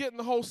wasn't getting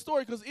the whole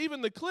story, because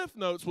even the Cliff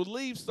Notes would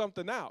leave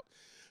something out.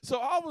 So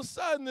all of a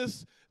sudden,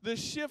 this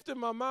shift in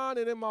my mind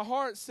and in my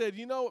heart said,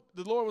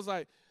 the Lord was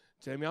like,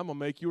 Jamie, I'm going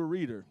to make you a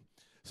reader.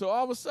 So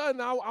all of a sudden,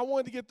 I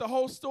wanted to get the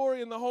whole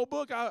story and the whole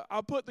book.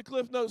 I put the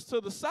Cliff Notes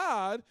to the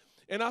side,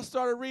 and I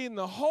started reading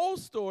the whole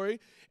story.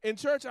 In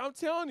church, I'm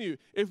telling you,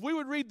 if we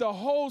would read the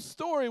whole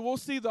story, we'll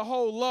see the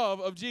whole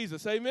love of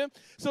Jesus. Amen?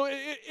 So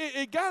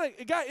it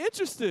got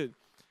interested.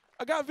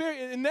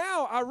 And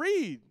now I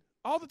read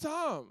all the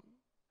time.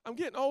 I'm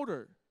getting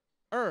older.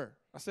 I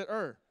said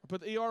I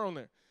put the ER on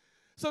there.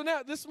 So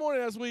now this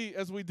morning, as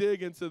we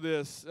dig into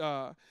this,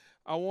 I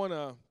want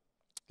to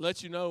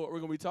let you know what we're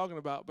going to be talking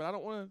about, but I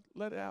don't want to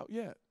let it out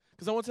yet,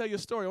 because I want to tell you a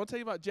story. I want to tell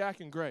you about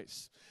Jack and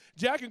Grace.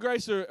 Jack and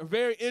Grace are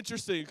very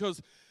interesting,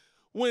 because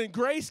when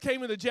Grace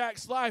came into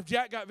Jack's life,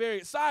 Jack got very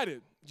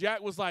excited.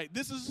 Jack was like,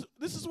 this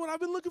is what I've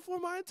been looking for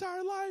my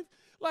entire life.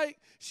 Like,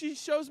 she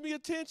shows me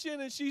attention,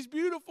 and she's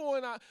beautiful,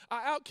 and I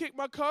outkick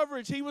my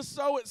coverage. He was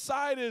so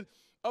excited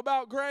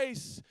about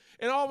Grace.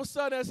 And all of a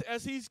sudden,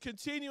 as he's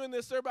continuing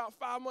this, they're about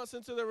 5 months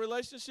into their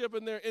relationship,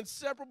 and they're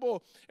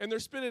inseparable, and they're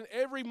spending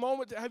every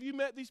moment. Have you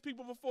met these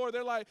people before?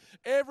 They're like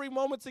every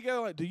moment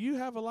together, like, do you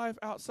have a life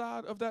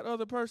outside of that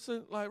other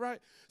person? Like, right?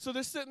 So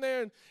they're sitting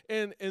there,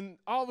 and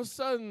all of a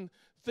sudden,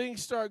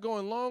 things start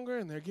going longer,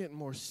 and they're getting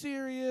more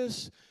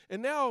serious.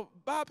 And now,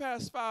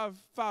 bypass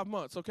five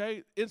months,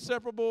 okay?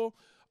 Inseparable,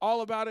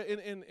 all about it.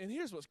 And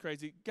here's what's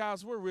crazy.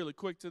 Guys, we're really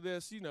quick to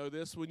this. You know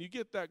this. When you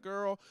get that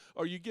girl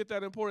or you get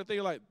that important thing,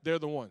 you're like, they're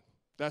the one.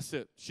 That's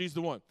it. She's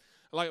the one.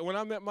 Like, when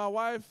I met my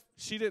wife,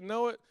 she didn't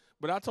know it,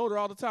 but I told her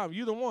all the time,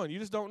 you're the one. You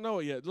just don't know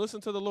it yet.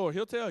 Listen to the Lord.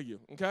 He'll tell you,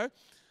 okay?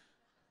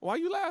 Why are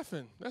you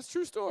laughing? That's a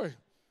true story.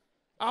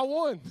 I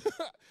won.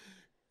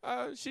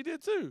 She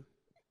did too,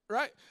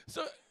 right?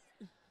 So I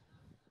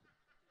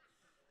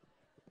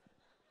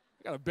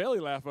got a belly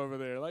laugh over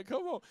there. Like,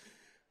 come on.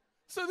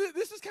 So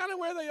this is kind of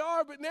where they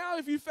are, but now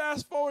if you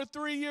fast forward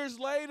 3 years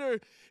later,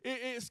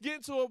 it's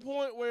getting to a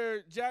point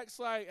where Jack's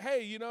like,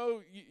 hey,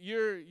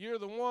 you're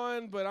the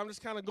one, but I'm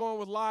just kind of going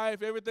with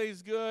life.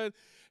 Everything's good.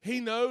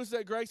 He knows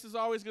that Grace is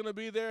always going to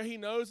be there. He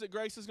knows that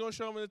Grace is going to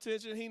show him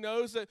attention. He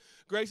knows that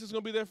Grace is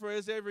going to be there for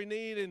his every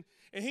need, and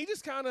he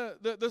just kind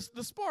of,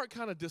 the spark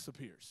kind of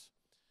disappears.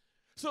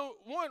 So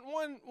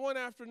one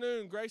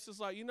afternoon, Grace is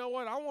like, you know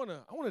what, I want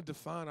to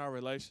define our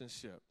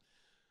relationship.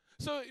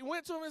 So he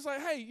went to him and was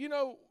like, hey, you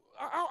know,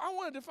 I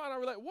want to define our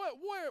relationship.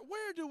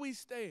 Where do we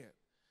stand?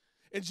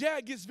 And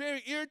Jack gets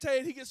very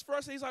irritated. He gets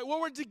frustrated. He's like,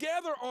 well, we're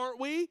together, aren't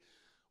we?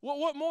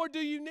 What more do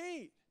you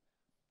need?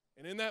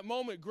 And in that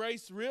moment,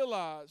 Grace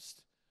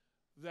realized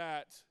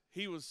that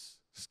he was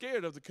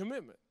scared of the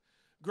commitment.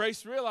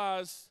 Grace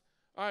realized,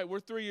 all right, we're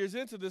 3 years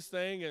into this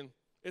thing, and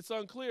it's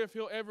unclear if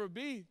he'll ever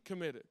be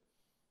committed.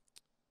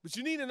 But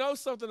you need to know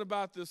something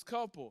about this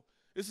couple.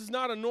 This is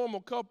not a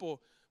normal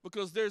couple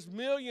because there's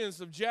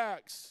millions of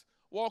Jacks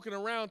walking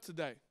around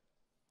today.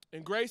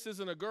 And Grace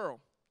isn't a girl.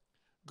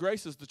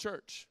 Grace is the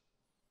church.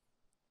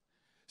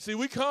 See,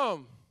 we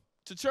come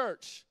to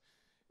church,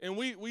 and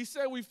we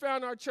say we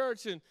found our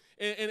church, and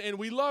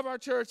we love our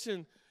church,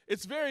 and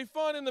it's very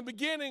fun in the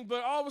beginning,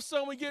 but all of a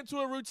sudden we get to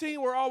a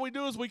routine where all we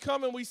do is we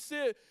come and we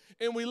sit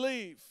and we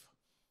leave.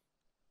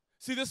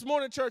 See, this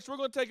morning, church, we're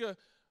going to take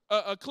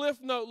a Cliff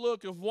Note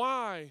look of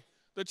why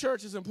the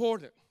church is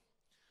important.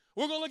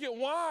 We're going to look at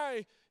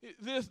why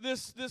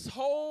this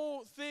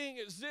whole thing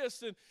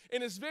exists, and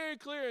it's very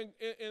clear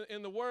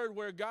in the Word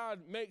where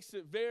God makes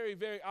it very,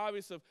 very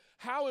obvious of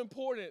how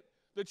important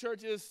the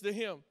church is to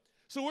him.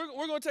 So we're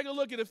going to take a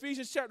look at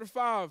Ephesians chapter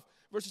 5,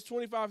 verses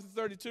 25 to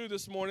 32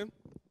 this morning.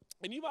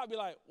 And you might be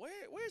like,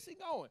 where is he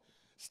going?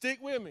 Stick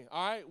with me,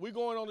 all right? We're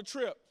going on a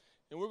trip,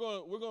 and we're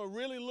going to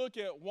really look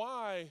at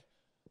why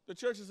the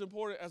church is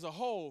important as a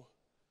whole,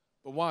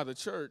 but why the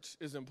church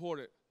is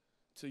important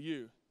to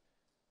you.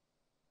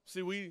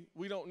 See,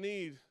 we don't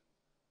need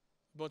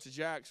a bunch of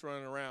jacks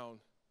running around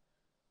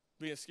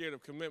being scared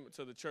of commitment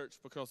to the church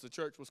because the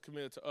church was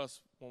committed to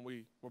us when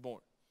we were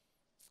born.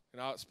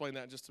 And I'll explain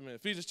that in just a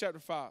minute. Ephesians chapter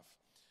 5,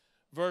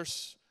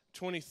 verse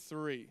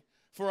 23.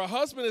 For a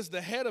husband is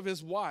the head of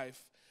his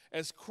wife,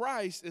 as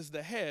Christ is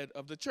the head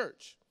of the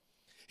church.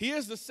 He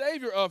is the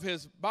Savior of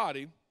his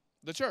body,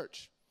 the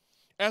church.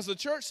 As the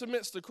church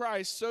submits to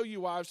Christ, so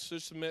you wives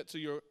should submit to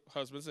your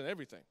husbands in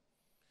everything.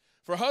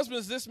 For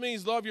husbands, this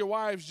means love your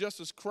wives just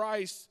as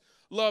Christ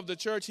loved the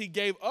church. He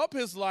gave up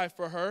his life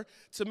for her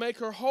to make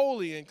her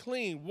holy and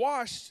clean,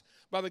 washed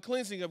by the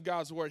cleansing of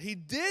God's word. He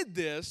did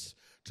this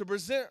to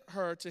present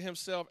her to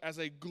himself as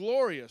a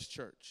glorious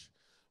church,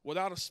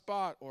 without a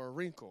spot or a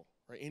wrinkle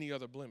or any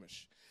other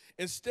blemish.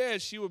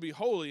 Instead, she will be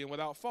holy and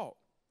without fault.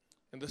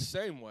 In the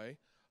same way,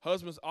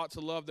 husbands ought to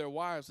love their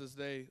wives as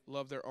they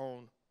love their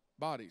own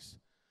bodies.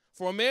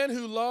 For a man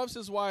who loves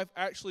his wife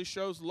actually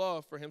shows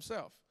love for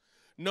himself.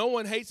 No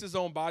one hates his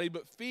own body,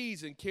 but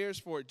feeds and cares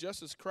for it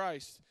just as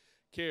Christ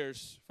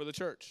cares for the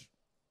church.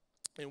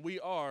 And we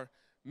are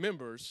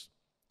members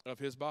of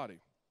his body.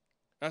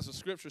 As the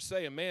scriptures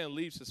say, a man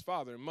leaves his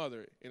father and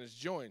mother and is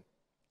joined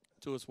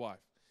to his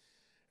wife.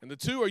 And the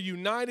two are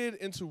united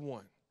into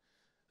one.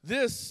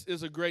 This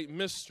is a great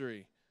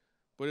mystery,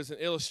 but it's an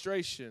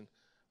illustration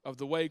of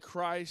the way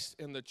Christ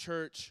and the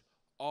church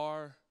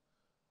are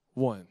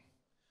one.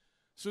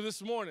 So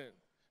this morning,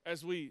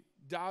 as we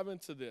dive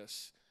into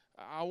this,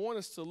 I want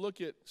us to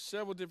look at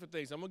several different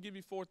things. I'm going to give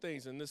you 4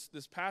 things, and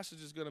this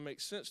passage is going to make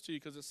sense to you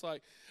because it's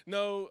like,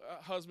 no,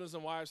 husbands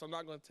and wives, I'm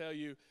not going to tell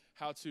you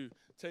how to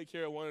take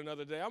care of one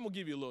another today. I'm going to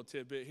give you a little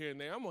tidbit here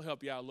and there. I'm going to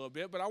help you out a little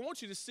bit, but I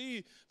want you to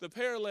see the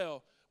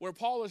parallel where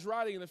Paul is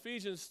writing in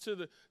Ephesians to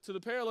the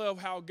parallel of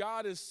how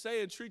God is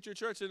saying treat your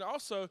church, and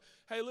also,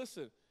 hey,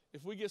 listen,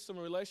 if we get some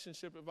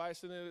relationship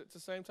advice in it at the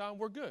same time,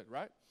 we're good,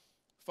 right?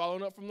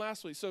 Following up from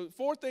last week. So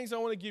 4 things I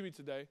want to give you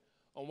today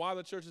on why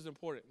the church is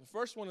important. The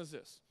first one is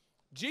this.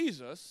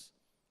 Jesus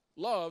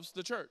loves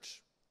the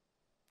church.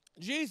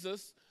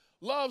 Jesus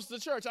loves the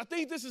church. I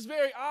think this is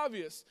very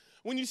obvious.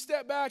 When you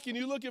step back and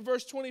you look at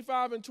verse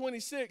 25 and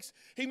 26,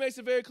 he makes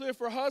it very clear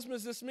for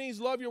husbands, this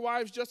means love your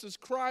wives just as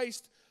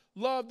Christ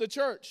loved the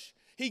church.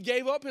 He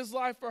gave up his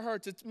life for her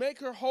to make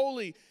her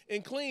holy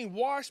and clean,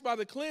 washed by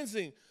the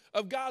cleansing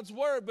of God's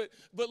word.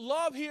 But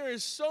love here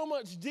is so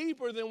much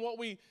deeper than what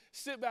we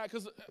sit back.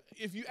 Because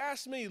if you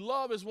ask me,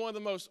 love is one of the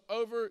most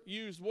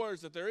overused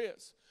words that there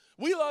is.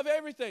 We love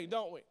everything,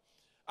 don't we?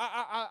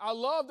 I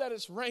love that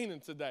it's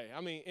raining today.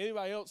 I mean,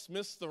 anybody else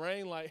miss the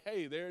rain? Like,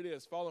 hey, there it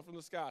is, falling from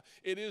the sky.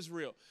 It is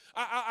real.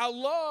 I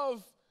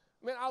love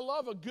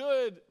a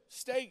good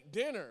steak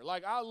dinner.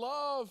 Like, I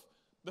love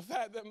the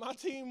fact that my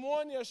team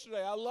won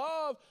yesterday. I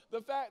love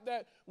the fact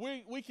that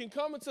we can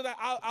come into that.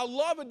 I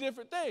love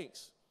different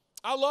things.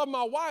 I love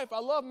my wife. I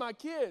love my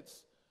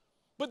kids.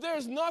 But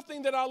there's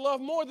nothing that I love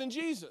more than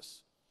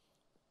Jesus.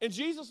 And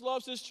Jesus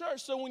loves his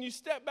church. So when you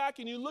step back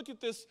and you look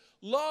at this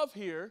love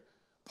here,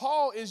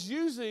 Paul is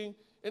using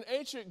an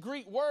ancient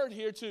Greek word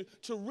here to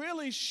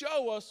really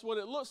show us what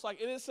it looks like.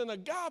 And it's an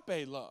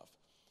agape love.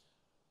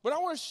 But I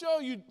want to show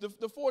you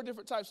the 4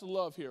 different types of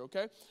love here,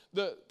 okay?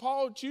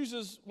 Paul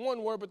chooses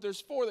one word, but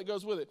there's 4 that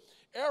goes with it.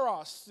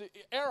 Eros,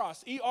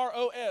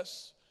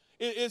 E-R-O-S.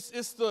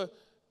 It's the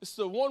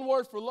one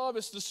word for love.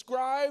 It's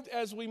described,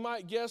 as we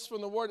might guess from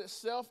the word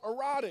itself,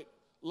 erotic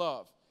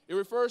love. It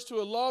refers to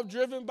a love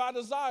driven by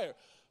desire.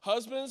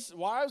 Husbands,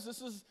 wives,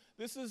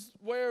 this is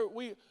where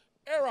we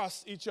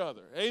eros each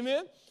other.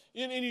 Amen?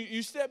 And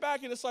you step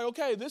back and it's like,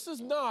 okay, this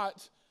is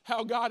not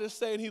how God is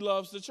saying he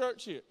loves the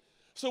church here.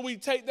 So we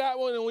take that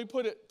one and we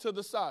put it to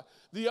the side.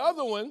 The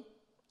other one,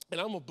 and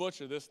I'm going to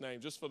butcher this name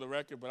just for the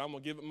record, but I'm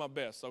going to give it my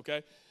best,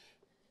 okay?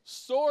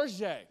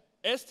 Storge,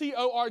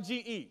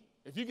 S-T-O-R-G-E.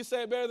 If you can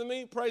say it better than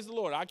me, praise the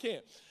Lord. I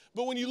can't.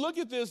 But when you look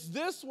at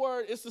this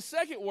word, it's the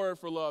second word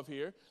for love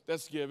here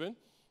that's given,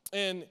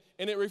 and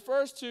it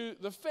refers to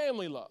the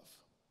family love,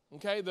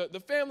 okay? The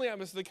family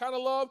atmosphere, the kind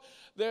of love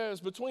there's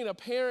between a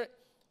parent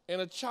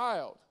and a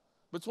child,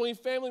 between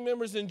family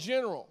members in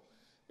general.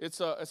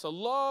 It's a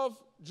love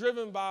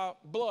driven by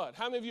blood.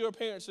 How many of you are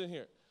parents in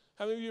here?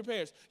 How many of you are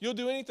parents? You'll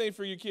do anything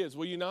for your kids,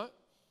 will you not?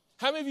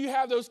 How many of you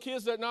have those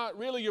kids that are not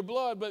really your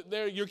blood, but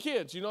they're your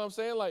kids? You know what I'm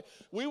saying? Like,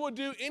 we will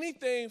do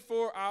anything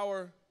for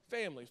our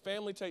family.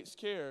 Family takes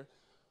care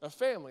of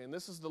family, and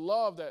this is the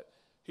love that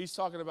he's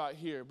talking about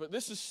here. But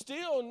this is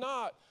still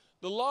not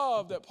the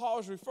love that Paul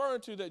is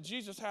referring to that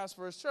Jesus has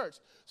for his church.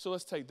 So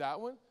let's take that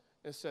one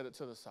and set it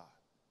to the side.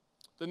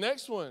 The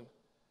next one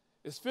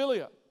is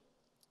philia,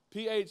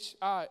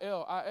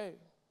 P-H-I-L-I-A.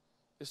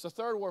 It's the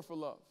third word for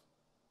love,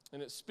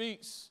 and it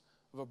speaks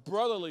of a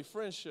brotherly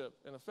friendship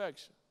and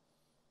affection.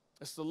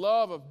 It's the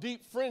love of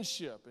deep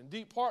friendship and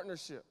deep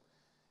partnership.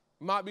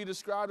 It might be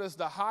described as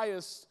the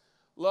highest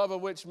love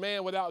of which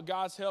man without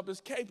God's help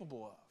is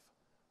capable of.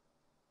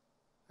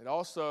 It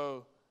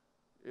also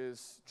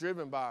is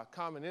driven by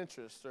common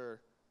interest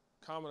or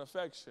common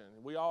affection.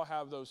 We all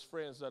have those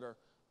friends that are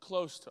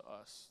close to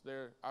us.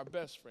 They're our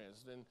best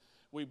friends. Then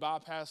we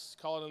bypass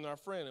calling them our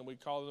friend and we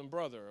call them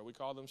brother or we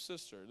call them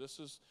sister. This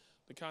is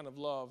the kind of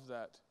love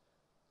that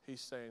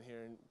he's saying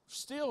here, and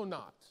still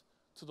not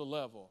to the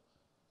level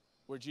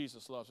where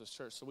Jesus loves his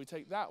church. So we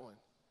take that one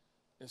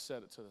and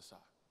set it to the side.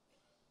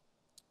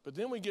 But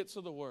then we get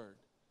to the word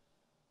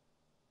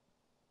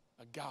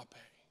agape.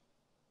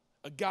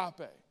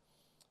 Agape.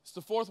 It's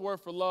the fourth word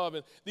for love.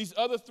 And these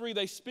other three,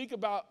 they speak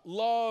about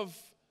love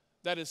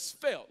that is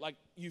felt. Like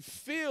you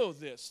feel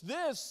this.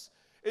 This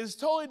is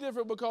totally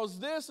different because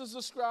this is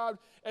described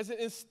as an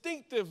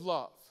instinctive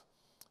love.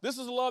 This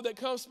is a love that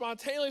comes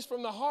spontaneously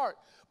from the heart.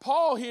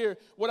 Paul here,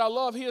 what I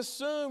love, he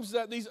assumes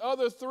that these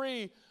other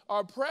three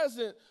are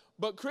present,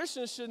 but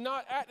Christians should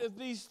not act as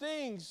these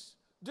things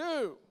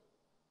do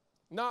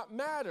not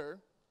matter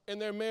in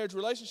their marriage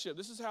relationship.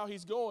 This is how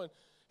he's going.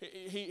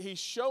 He's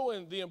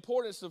showing the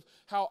importance of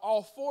how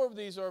all four of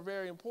these are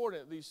very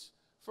important. These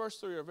first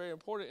three are very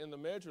important in the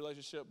marriage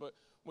relationship, but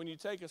when you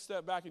take a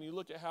step back and you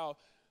look at how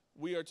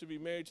we are to be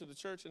married to the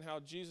church and how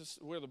Jesus,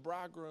 we're the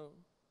bridegroom,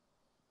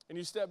 and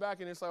you step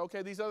back and it's like,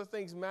 okay, these other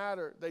things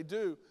matter. They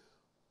do.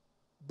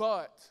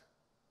 But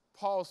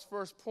Paul's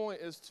first point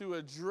is to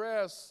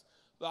address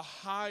the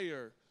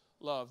higher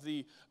love,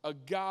 the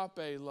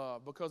agape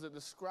love, because it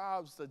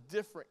describes the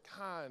different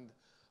kind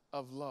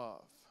of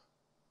love.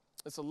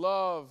 It's a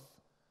love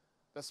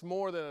that's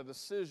more than a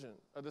decision.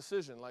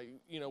 Like,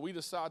 we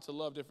decide to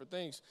love different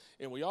things,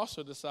 and we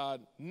also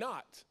decide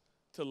not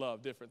to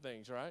love different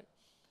things, right?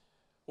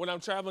 When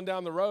I'm traveling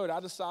down the road, I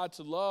decide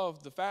to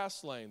love the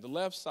fast lane, the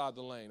left side of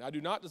the lane. I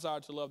do not desire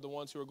to love the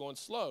ones who are going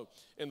slow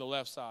in the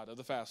left side of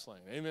the fast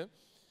lane. Amen?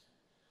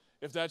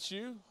 If that's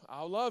you,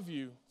 I'll love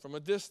you from a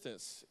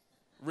distance.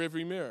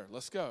 Rearview mirror,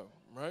 let's go,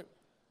 right?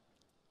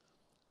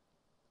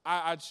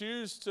 I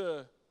choose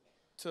to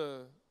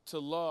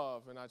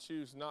love and I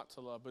choose not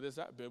to love, but is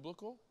that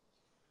biblical?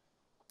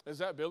 Is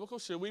that biblical?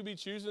 Should we be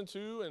choosing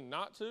to and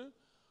not to?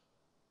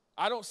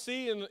 I don't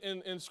see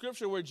in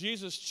Scripture where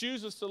Jesus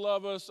chooses to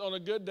love us on a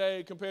good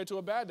day compared to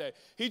a bad day.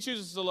 He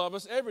chooses to love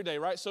us every day,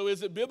 right? So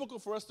is it biblical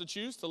for us to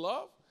choose to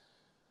love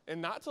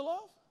and not to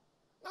love?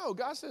 No,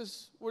 God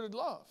says we're to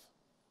love.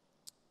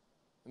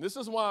 And this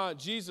is why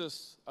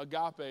Jesus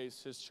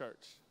agapes his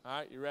church. All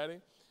right, you ready?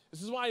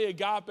 This is why he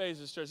agapes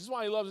his church. This is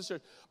why he loves his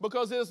church.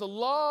 Because it is a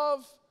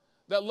love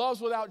that loves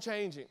without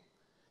changing.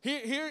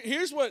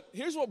 Here's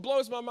what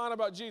blows my mind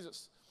about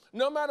Jesus.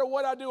 No matter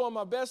what I do on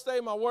my best day,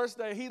 my worst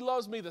day, he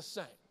loves me the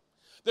same.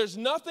 There's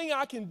nothing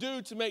I can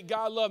do to make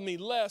God love me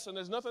less, and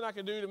there's nothing I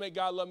can do to make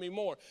God love me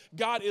more.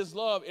 God is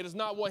love. It is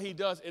not what he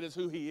does. It is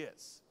who he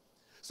is.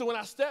 So when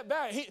I step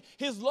back,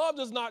 his love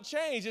does not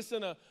change. It's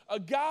an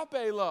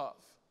agape love.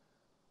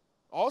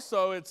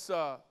 Also, it's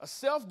a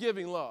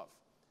self-giving love.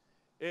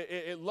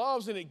 It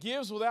loves and it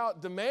gives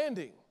without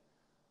demanding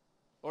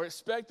or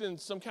expecting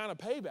some kind of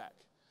payback.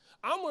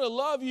 I'm going to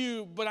love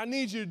you, but I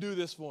need you to do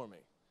this for me.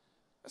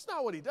 That's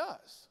not what he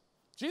does.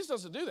 Jesus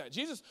doesn't do that.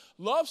 Jesus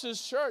loves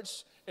his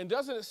church and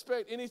doesn't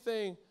expect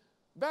anything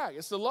back.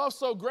 It's the love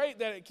so great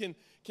that it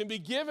can be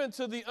given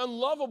to the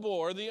unlovable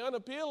or the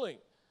unappealing.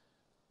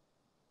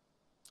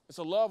 It's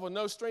a love with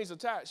no strings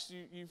attached.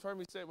 You've heard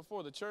me say it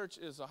before. The church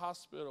is a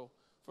hospital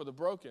for the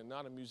broken,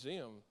 not a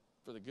museum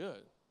for the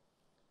good.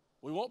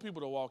 We want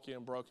people to walk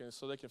in broken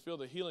so they can feel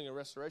the healing and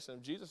restoration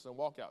of Jesus and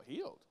walk out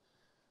healed.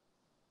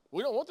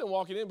 We don't want them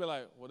walking in and be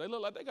like, well, they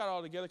look like they got it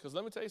all together, because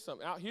let me tell you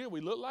something. Out here,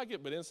 we look like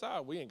it, but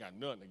inside, we ain't got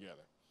nothing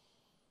together.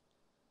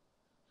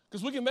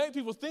 Because we can make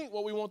people think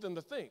what we want them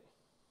to think.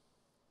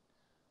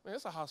 Man,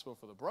 it's a hospital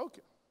for the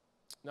broken,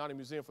 not a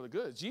museum for the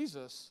good.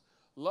 Jesus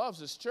loves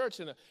his church,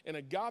 and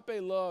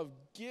agape love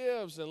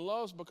gives and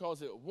loves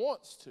because it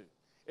wants to.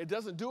 It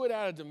doesn't do it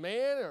out of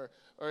demand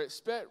or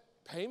expect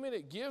payment.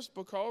 It gives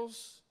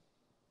because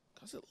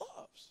it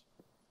loves.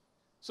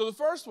 So the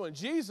first one,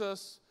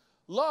 Jesus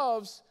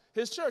loves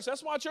his church.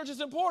 That's why church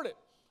is important.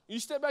 You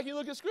step back and you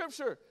look at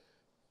Scripture.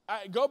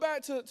 Go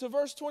back to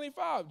verse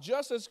 25.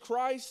 Just as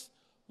Christ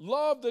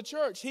loved the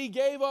church, he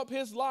gave up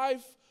his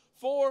life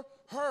for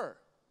her.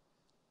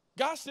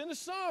 God sent his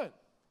son.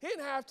 He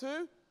didn't have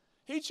to.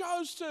 He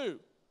chose to,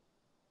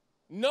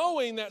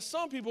 knowing that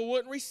some people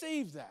wouldn't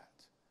receive that.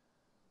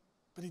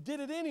 But he did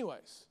it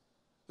anyways.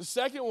 The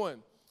second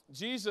one,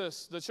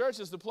 Jesus, the church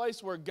is the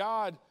place where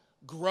God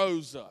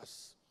grows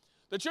us.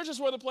 The church is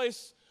the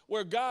place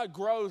where God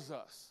grows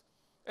us.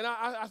 And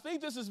I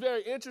think this is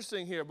very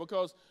interesting here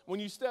because when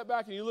you step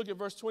back and you look at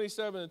verse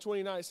 27 and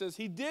 29, it says,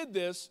 he did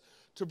this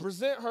to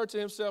present her to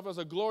himself as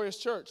a glorious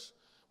church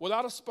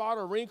without a spot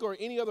or wrinkle or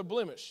any other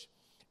blemish.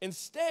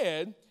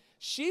 Instead,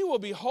 she will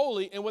be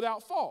holy and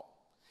without fault.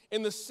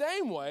 In the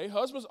same way,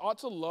 husbands ought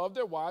to love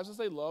their wives as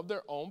they love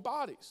their own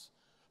bodies.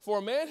 For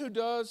a man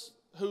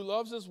who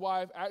loves his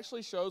wife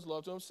actually shows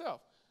love to himself.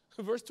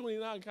 Verse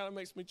 29 kind of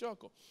makes me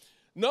chuckle.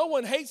 No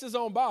one hates his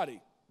own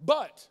body,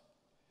 but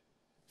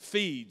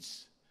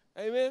feeds.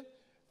 Amen?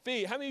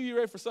 Feed. How many of you are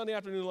ready for Sunday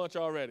afternoon lunch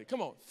already?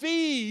 Come on.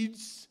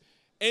 Feeds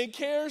and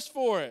cares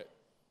for it.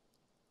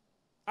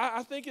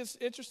 I think it's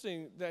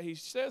interesting that he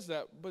says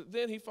that, but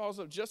then he follows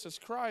up, just as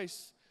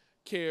Christ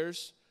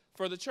cares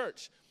for the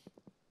church.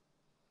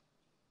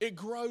 It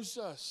grows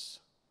us.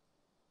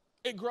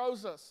 It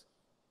grows us.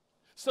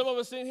 Some of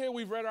us in here,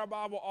 we've read our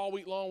Bible all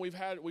week long. We've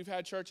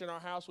had church in our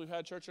house. We've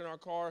had church in our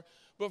car.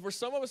 But for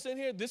some of us in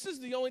here, this is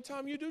the only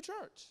time you do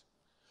church.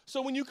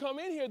 So when you come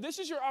in here, this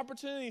is your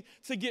opportunity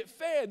to get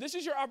fed. This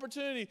is your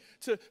opportunity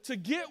to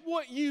get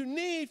what you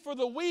need for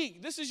the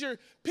week. This is your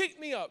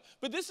pick-me-up.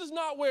 But this is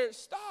not where it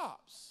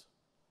stops.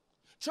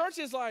 Church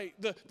is like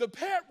the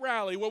pep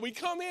rally where we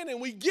come in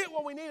and we get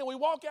what we need and we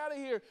walk out of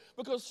here.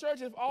 Because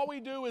church, if all we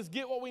do is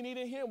get what we need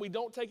in here and we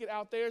don't take it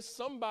out there,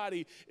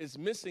 somebody is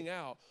missing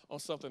out on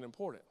something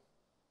important.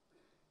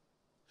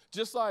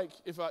 Just like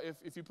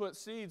if you put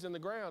seeds in the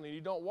ground and you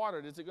don't water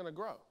it, is it going to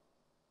grow?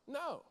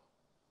 No.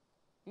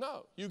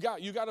 No, you got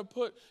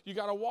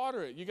to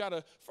water it. You got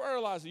to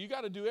fertilize it. You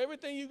got to do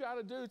everything you got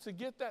to do to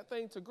get that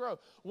thing to grow.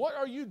 What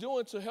are you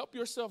doing to help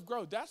yourself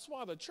grow? That's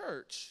why the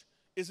church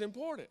is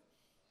important.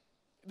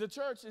 The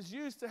church is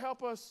used to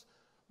help us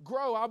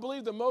grow. I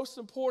believe the most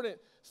important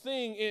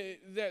thing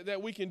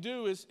that we can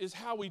do is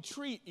how we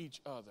treat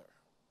each other.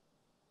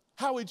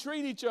 How we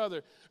treat each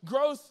other.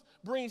 Growth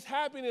brings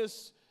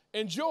happiness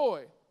and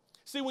joy.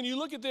 See, when you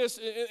look at this,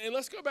 and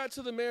let's go back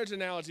to the marriage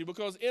analogy,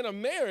 because in a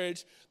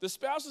marriage, the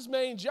spouse's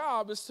main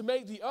job is to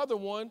make the other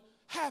one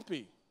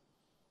happy.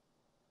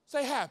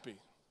 Say happy.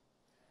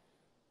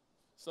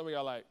 Some of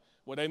y'all like,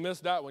 well, they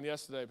missed that one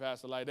yesterday,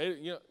 Pastor. Like,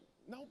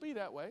 don't be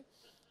that way.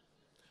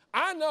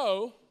 I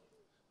know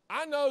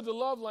the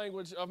love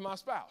language of my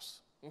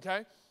spouse,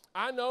 okay?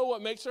 I know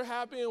what makes her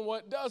happy and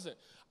what doesn't.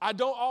 I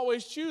don't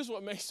always choose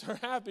what makes her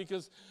happy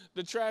because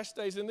the trash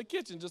stays in the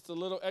kitchen just a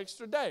little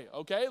extra day,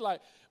 okay?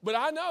 But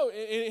I know,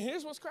 and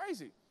here's what's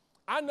crazy.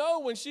 I know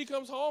when she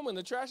comes home and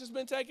the trash has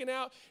been taken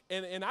out,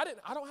 and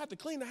I don't have to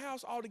clean the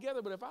house all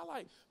together, but if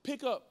I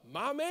pick up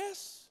my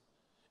mess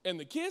and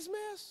the kids'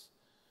 mess,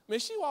 man,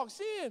 she walks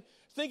in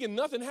thinking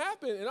nothing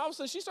happened, and all of a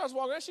sudden she starts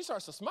walking out, she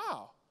starts to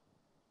smile.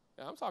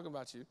 Yeah, I'm talking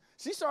about you.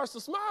 She starts to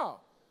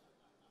smile.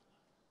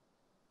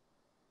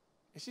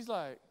 And she's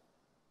like,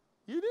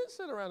 you didn't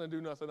sit around and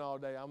do nothing all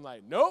day. I'm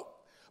like, nope.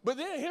 But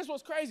then here's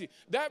what's crazy.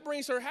 That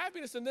brings her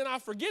happiness, and then I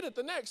forget it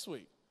the next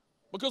week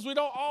because we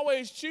don't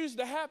always choose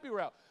the happy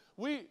route.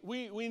 We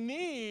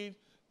need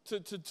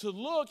to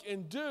look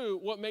and do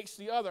what makes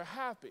the other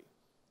happy.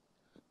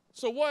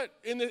 So what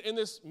in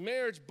this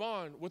marriage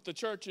bond with the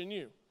church and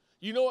you?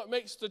 You know what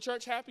makes the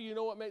church happy? You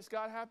know what makes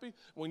God happy?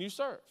 When you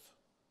serve,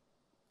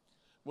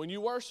 when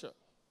you worship,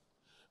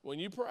 when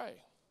you pray,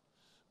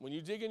 when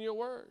you dig in your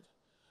word,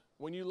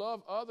 when you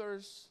love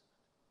others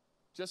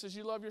just as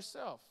you love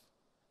yourself,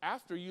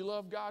 after you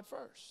love God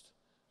first.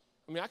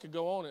 I mean, I could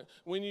go on it.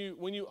 When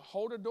you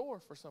hold a door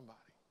for somebody,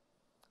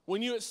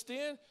 when you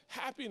extend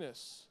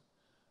happiness,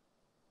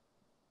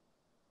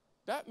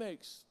 that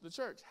makes the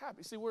church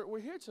happy. See, we're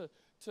here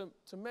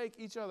to make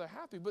each other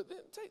happy, but then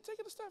take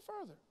it a step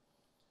further.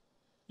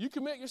 You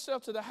commit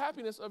yourself to the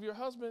happiness of your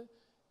husband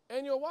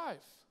and your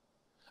wife.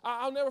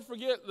 I'll never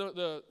forget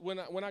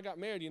when I got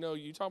married.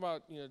 You talk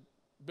about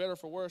better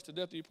for worse, to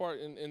death do you part,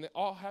 and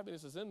all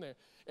happiness is in there.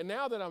 And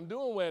now that I'm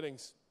doing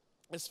weddings,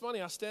 it's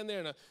funny. I stand there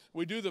and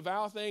we do the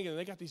vow thing, and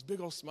they got these big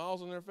old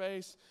smiles on their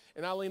face,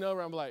 and I lean over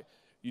and I'm like,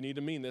 you need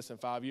to mean this in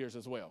 5 years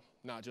as well,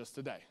 not just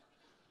today.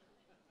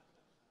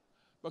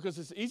 Because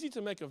it's easy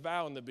to make a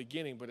vow in the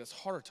beginning, but it's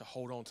harder to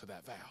hold on to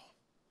that vow.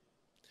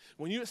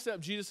 When you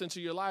accept Jesus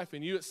into your life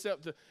and you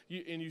accept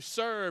and you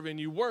serve and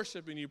you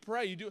worship and you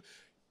pray,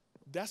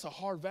 that's a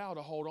hard vow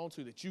to hold on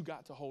to that you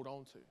got to hold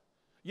on to.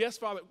 Yes,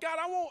 Father, God,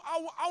 I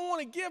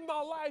want to give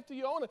my life to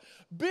you. I want to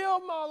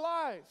build my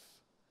life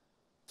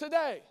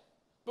today,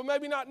 but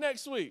maybe not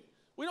next week.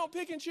 We don't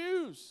pick and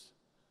choose.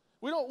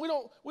 We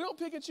don't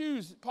pick and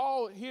choose.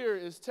 Paul here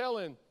is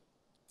telling,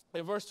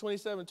 in verse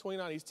 27,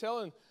 29, he's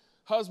telling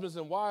husbands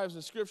and wives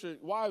in Scripture,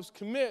 wives,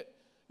 commit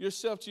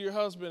yourself to your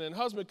husband, and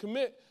husband,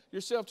 commit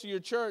yourself to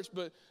your church.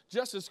 But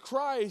just as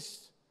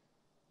Christ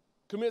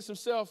commits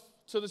himself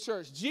to the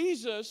church,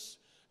 Jesus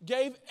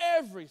gave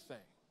everything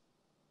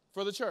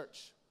for the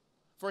church,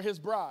 for his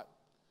bride,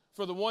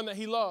 for the one that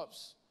he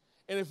loves.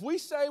 And if we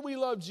say we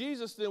love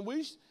Jesus, then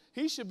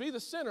he should be the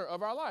center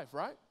of our life,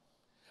 right?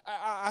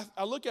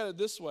 I look at it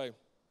this way.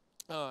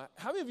 How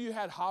many of you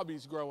had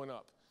hobbies growing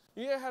up?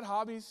 You ever had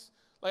hobbies?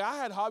 Like, I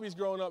had hobbies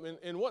growing up,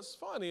 and what's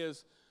funny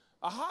is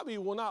a hobby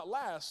will not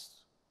last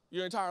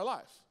your entire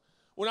life.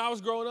 When I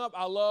was growing up,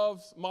 I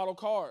loved model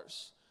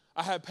cars.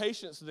 I had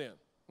patience then,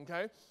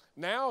 okay?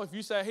 Now, if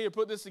you say, hey,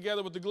 put this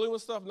together with the glue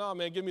and stuff, nah,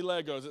 man, give me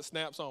Legos. It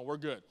snaps on. We're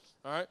good,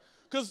 all right?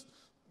 Because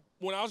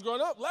when I was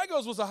growing up,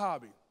 Legos was a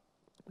hobby.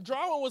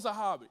 Drawing was a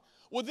hobby.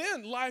 Well,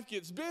 then life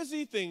gets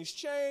busy, things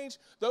change.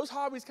 Those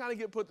hobbies kind of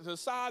get put to the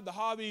side. The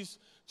hobbies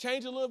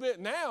change a little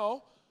bit.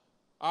 Now,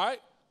 all right,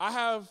 I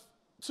have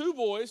 2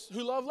 boys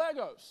who love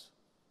Legos.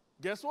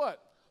 Guess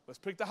what? Let's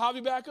pick the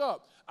hobby back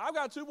up. I've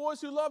got 2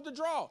 boys who love to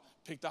draw.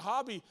 Pick the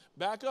hobby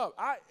back up.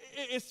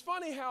 It's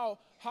funny how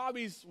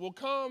hobbies will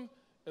come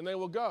and they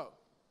will go.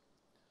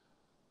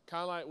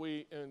 Kind of like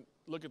we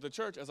look at the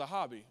church as a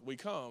hobby. We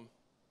come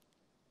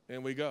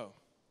and we go.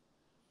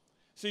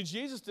 See,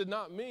 Jesus did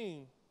not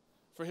mean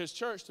for his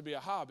church to be a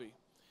hobby.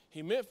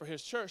 He meant for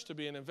his church to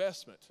be an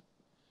investment.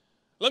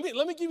 Let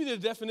me give you the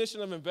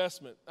definition of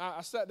investment.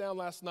 I sat down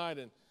last night,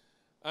 and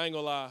I ain't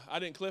gonna lie, I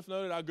didn't Cliff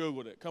Note it, I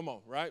Googled it. Come on,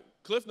 right?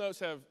 Cliff Notes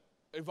have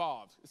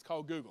evolved. It's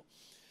called Google.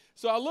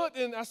 So I looked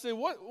and I said,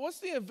 what's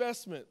the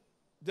investment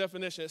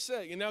definition? It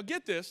said, and now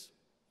get this,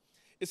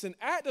 it's an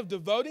act of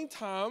devoting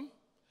time,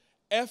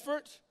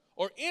 effort,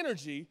 or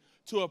energy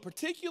to a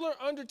particular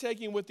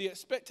undertaking with the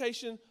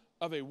expectation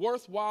of a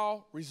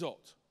worthwhile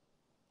result.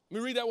 Let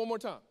me read that one more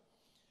time.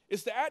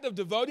 It's the act of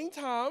devoting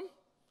time,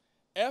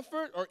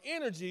 effort, or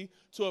energy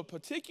to a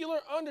particular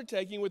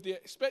undertaking with the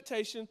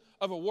expectation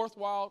of a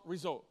worthwhile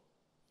result.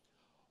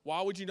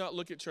 Why would you not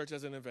look at church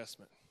as an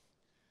investment?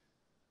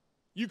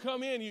 You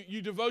come in,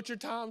 you devote your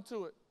time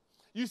to it.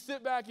 You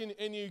sit back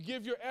and you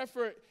give your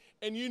effort,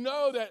 and you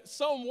know that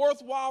some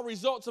worthwhile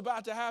result's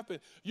about to happen.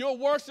 Your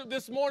worship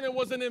this morning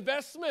was an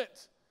investment.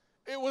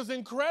 It was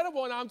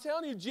incredible, and I'm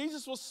telling you,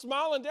 Jesus was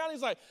smiling down.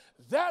 He's like,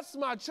 that's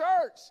my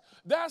church.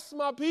 That's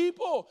my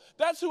people.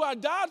 That's who I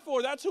died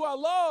for. That's who I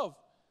love.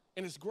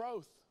 And it's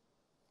growth.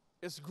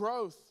 It's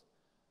growth.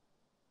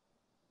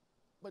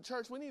 But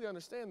church, we need to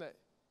understand that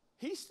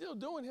he's still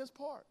doing his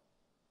part.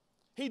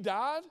 He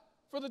died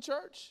for the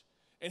church,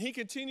 and he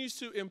continues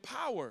to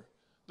empower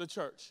the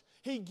church.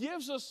 He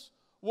gives us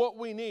what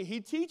we need.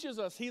 He teaches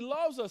us. He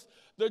loves us.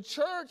 The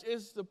church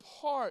is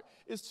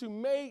to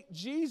make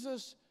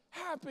Jesus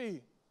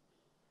happy.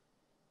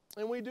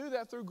 And we do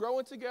that through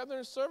growing together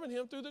and serving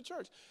him through the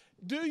church.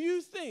 Do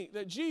you think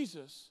that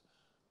Jesus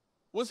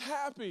was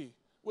happy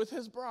with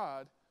his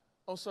bride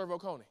on Servo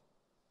Coney?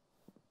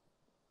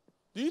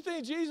 Do you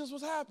think Jesus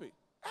was happy?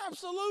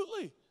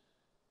 Absolutely.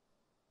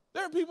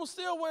 There are people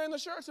still wearing the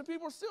shirts and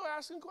people are still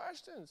asking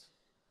questions.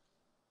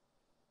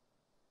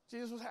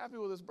 Jesus was happy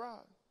with his bride.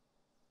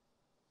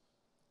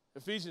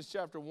 Ephesians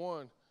chapter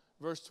 1,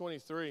 verse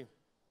 23, it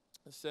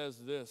says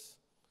this,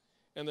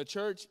 and the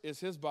church is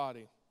his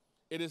body.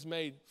 It is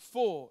made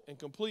full and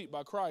complete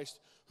by Christ,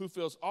 who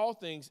fills all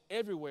things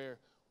everywhere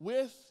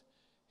with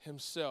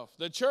himself.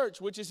 The church,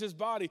 which is his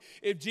body.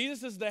 If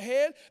Jesus is the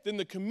head, then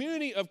the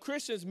community of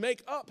Christians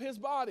make up his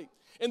body.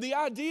 And the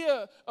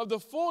idea of the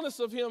fullness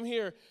of him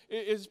here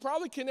is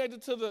probably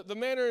connected to the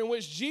manner in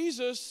which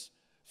Jesus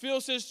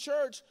fills his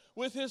church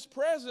with his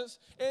presence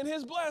and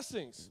his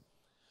blessings.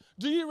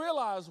 Do you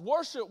realize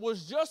worship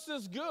was just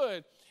as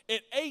good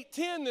at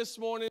 8:10 this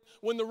morning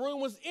when the room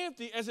was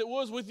empty as it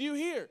was with you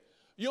here?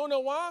 You don't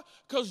know why?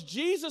 Because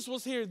Jesus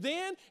was here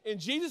then, and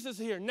Jesus is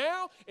here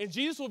now, and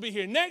Jesus will be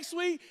here next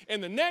week,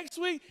 and the next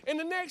week, and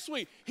the next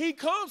week. He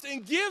comes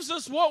and gives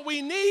us what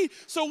we need,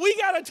 so we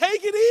got to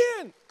take it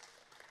in.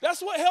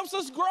 That's what helps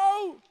us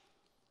grow.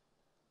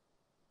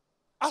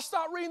 I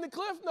stopped reading the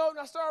Cliff Note, and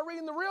I started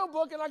reading the real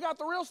book, and I got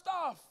the real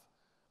stuff.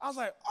 I was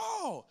like,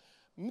 oh,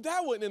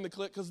 that wasn't in the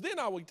Cliff, because then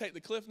I would take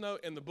the Cliff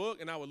Note and the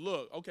book, and I would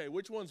look, okay,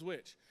 which one's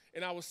which?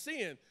 And I was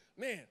seeing,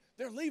 man,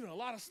 they're leaving a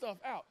lot of stuff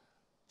out.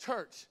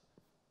 Church,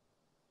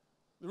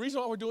 the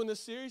reason why we're doing this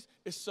series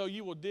is so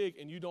you will dig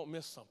and you don't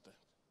miss something.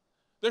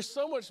 There's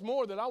so much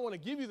more that I want to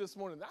give you this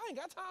morning. I ain't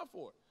got time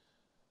for it.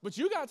 But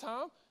you got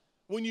time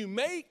when you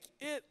make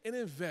it an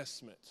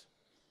investment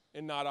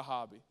and not a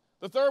hobby.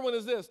 The third one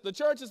is this. The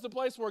church is the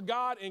place where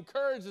God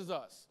encourages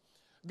us.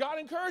 God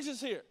encourages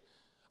here.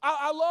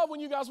 I love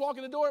when you guys walk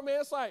in the door, man.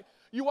 It's like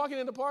you walking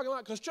in the parking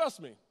lot, because trust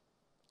me,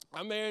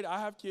 I'm married, I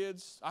have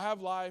kids, I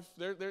have life.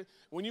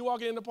 When you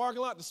walk in the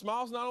parking lot, the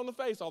smile's not on the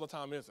face all the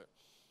time, is it?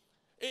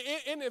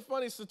 Isn't it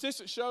funny?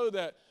 Statistics show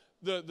that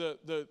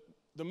the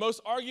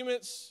most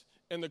arguments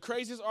and the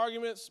craziest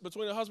arguments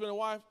between a husband and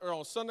wife are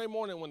on Sunday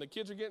morning when the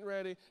kids are getting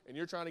ready and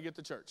you're trying to get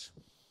to church.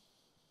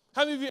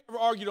 How many of you ever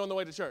argued on the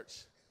way to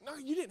church? No,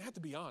 you didn't have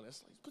to be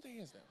honest. Like, put their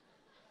hands down.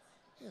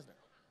 Hands down.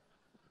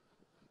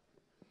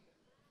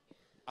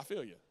 I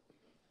feel you.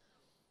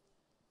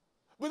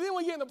 But then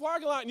we get in the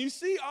parking lot and you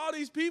see all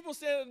these people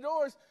standing at the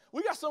doors.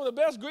 We got some of the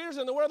best greeters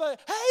in the world. They're like,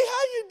 hey,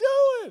 how you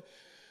doing?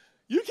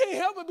 You can't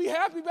help but be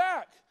happy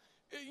back.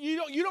 You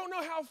don't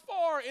know how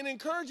far an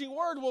encouraging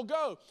word will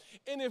go.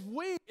 And if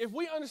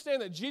we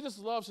understand that Jesus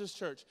loves his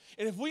church,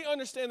 and if we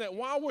understand that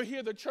while we're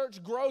here, the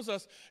church grows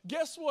us,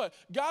 guess what?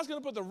 God's going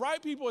to put the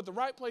right people at the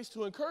right place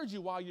to encourage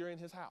you while you're in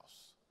his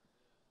house.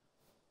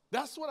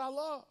 That's what I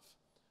love.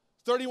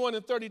 31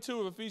 and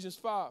 32 of Ephesians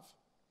 5.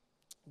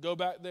 Go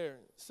back there.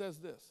 It says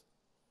this.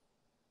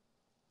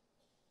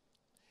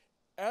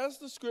 As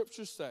the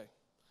scriptures say,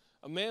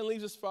 a man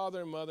leaves his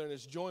father and mother and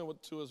is joined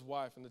to his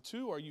wife, and the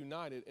two are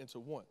united into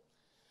one.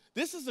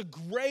 This is a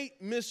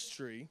great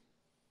mystery,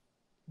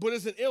 but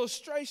it's an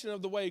illustration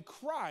of the way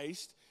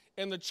Christ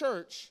and the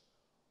church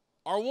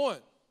are one.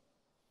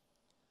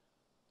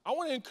 I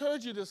want to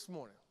encourage you this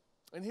morning,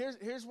 and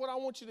here's what I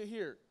want you to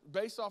hear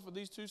based off of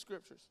these two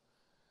scriptures.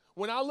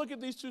 When I look at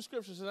these two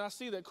scriptures and I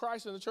see that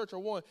Christ and the church are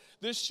one,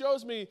 this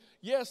shows me,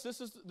 yes,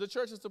 the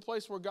church is the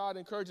place where God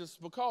encourages,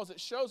 because it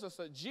shows us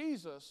that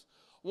Jesus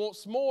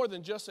wants more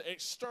than just an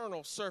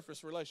external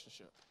surface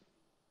relationship.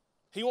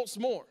 He wants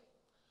more.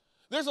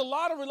 There's a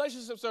lot of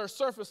relationships that are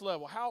surface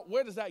level.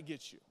 Where does that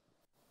get you?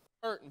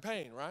 Hurt and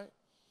pain, right?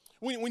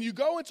 When you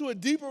go into a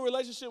deeper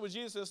relationship with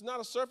Jesus, it's not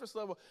a surface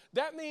level.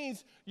 That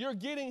means you're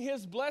getting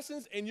his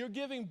blessings and you're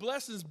giving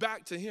blessings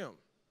back to him.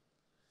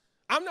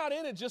 I'm not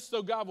in it just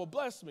so God will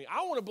bless me.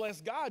 I want to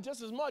bless God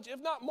just as much, if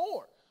not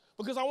more,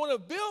 because I want to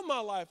build my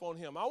life on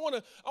him. I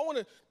want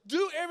to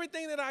do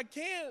everything that I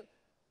can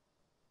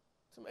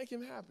to make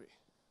him happy,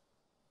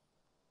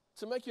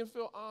 to make him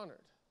feel honored,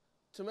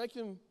 to make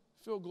him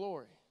feel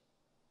glory.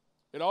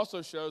 It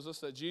also shows us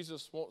that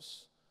Jesus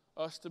wants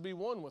us to be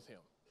one with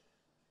him.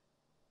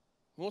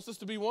 He wants us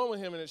to be one with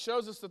him, and it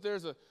shows us that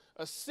there's a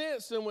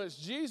sense in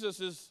which Jesus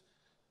is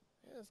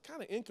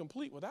kind of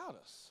incomplete without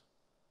us.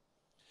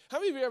 How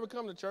many of you ever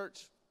come to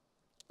church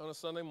on a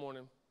Sunday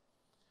morning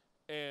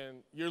and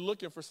you're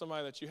looking for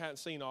somebody that you hadn't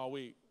seen all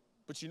week,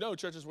 but you know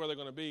church is where they're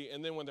going to be,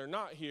 and then when they're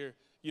not here,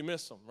 you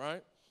miss them,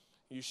 right?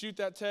 You shoot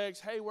that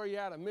text, hey, where you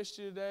at? I missed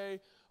you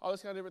today, all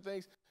those kind of different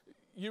things.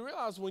 You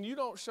realize when you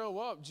don't show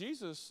up,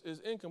 Jesus is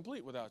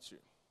incomplete without you.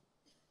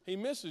 He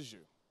misses you.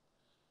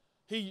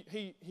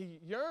 He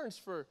yearns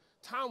for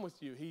time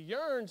with you. He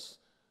yearns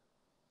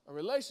a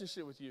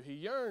relationship with you. He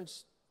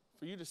yearns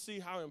for you to see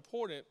how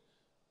important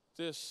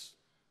this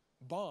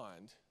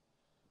bond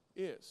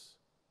is.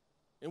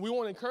 And we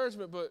want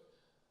encouragement, but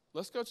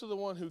let's go to the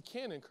one who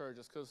can encourage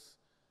us, because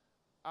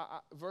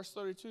verse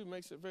 32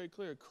 makes it very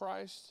clear.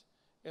 Christ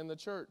and the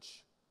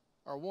church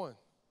are one.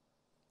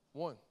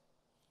 One.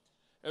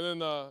 And then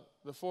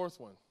the fourth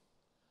one.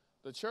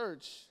 The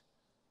church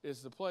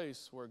is the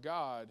place where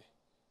God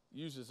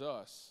uses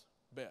us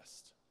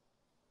best.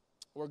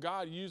 Where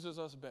God uses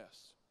us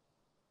best.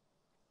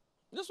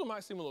 This one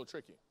might seem a little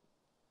tricky.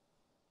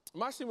 It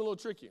might seem a little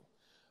tricky.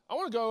 I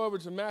want to go over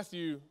to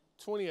Matthew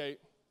 28,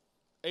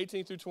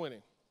 18 through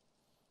 20.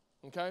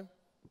 Okay?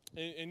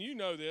 And you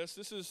know this.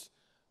 This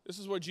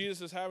is where Jesus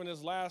is having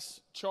his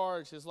last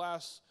charge, his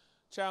last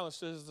challenge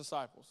to his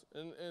disciples.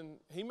 And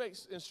he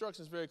makes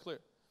instructions very clear.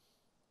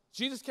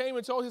 Jesus came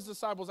and told his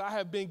disciples, I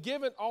have been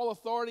given all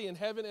authority in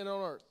heaven and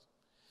on earth.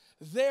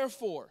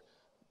 Therefore,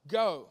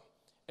 go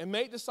and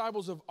make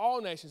disciples of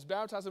all nations,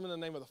 baptize them in the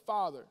name of the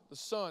Father, the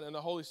Son, and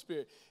the Holy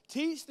Spirit.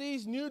 Teach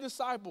these new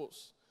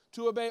disciples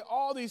to obey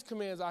all these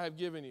commands I have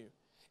given you.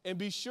 And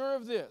be sure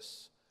of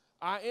this,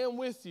 I am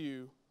with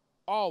you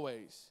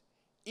always,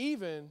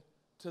 even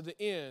to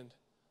the end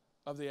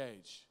of the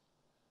age.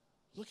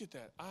 Look at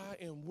that. I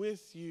am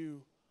with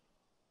you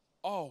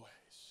always.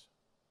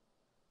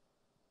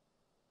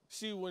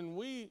 See, when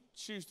we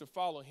choose to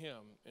follow him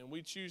and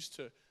we choose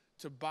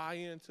to buy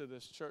into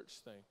this church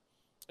thing,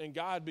 and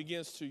God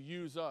begins to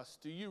use us,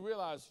 do you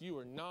realize you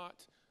are not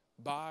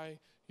by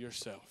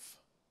yourself?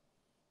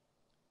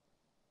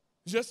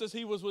 Just as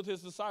he was with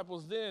his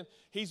disciples then,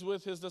 he's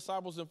with his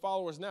disciples and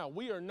followers now.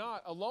 We are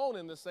not alone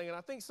in this thing, and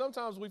I think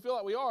sometimes we feel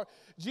like we are.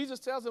 Jesus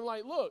tells them,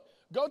 like, look,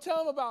 go tell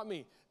them about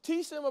me.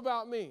 Teach them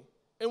about me.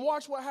 And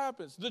watch what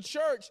happens. The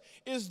church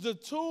is the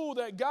tool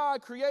that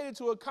God created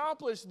to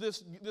accomplish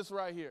this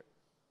right here.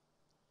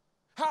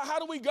 How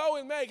do we go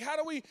and make? How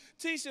do we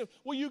teach them?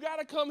 Well, you got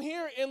to come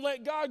here and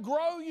let God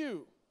grow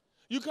you.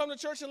 You come to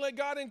church and let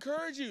God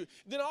encourage you.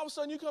 Then all of a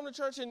sudden you come to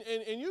church and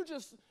you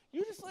just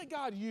let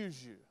God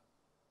use you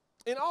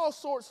in all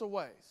sorts of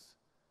ways.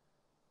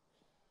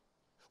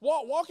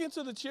 Walk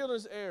into the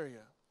children's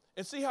area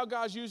and see how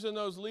God's using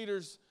those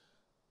leaders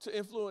to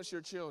influence your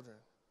children.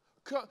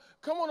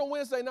 Come on a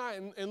Wednesday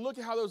night and look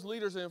at how those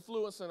leaders are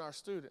influencing our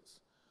students.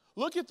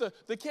 Look at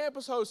the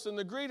campus hosts and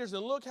the greeters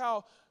and look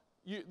how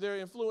they're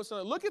influencing.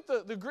 Look at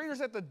the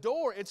greeters at the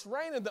door. It's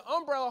raining, the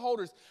umbrella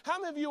holders. How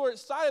many of you are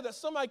excited that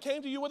somebody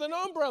came to you with an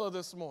umbrella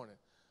this morning?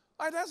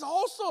 Like, that's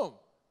awesome.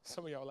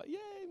 Some of y'all are like,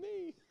 yay,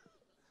 me.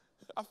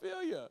 I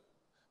feel you.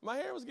 My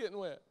hair was getting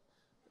wet.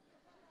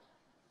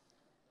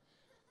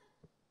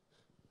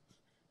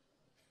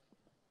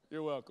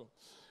 You're welcome.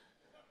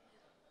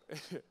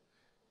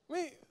 I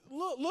mean,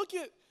 look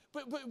at,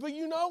 but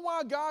you know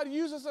why God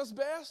uses us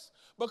best?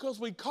 Because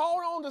we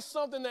called on to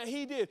something that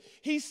he did.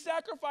 He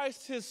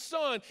sacrificed his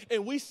son,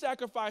 and we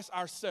sacrifice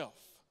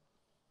ourselves.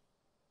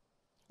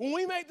 When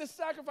we make the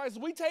sacrifice,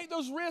 we take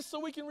those risks so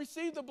we can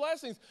receive the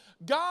blessings.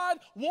 God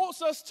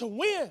wants us to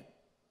win.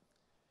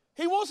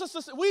 He wants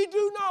us to, we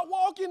do not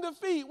walk in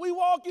defeat. We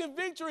walk in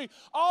victory.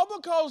 All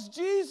because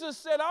Jesus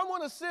said, I'm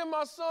going to send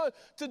my son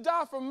to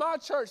die for my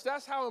church.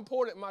 That's how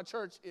important my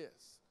church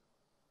is.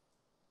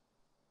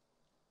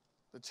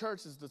 The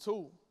church is the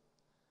tool.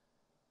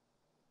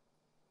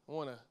 I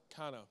want to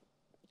kind of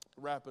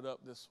wrap it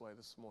up this way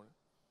this morning.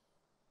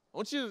 I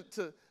want you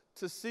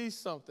to see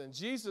something.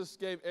 Jesus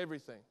gave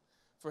everything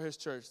for his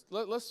church.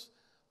 Let's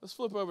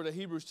flip over to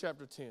Hebrews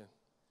chapter 10,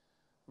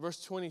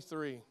 verse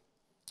 23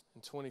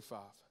 and 25.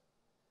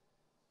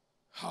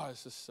 Oh,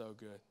 this is so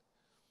good.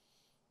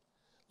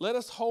 Let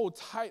us hold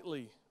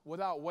tightly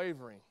without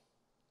wavering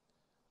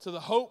to the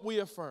hope we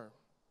affirm.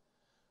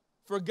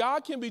 For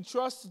God can be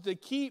trusted to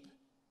keep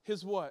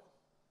his what?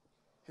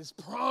 His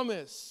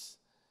promise.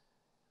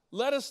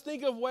 Let us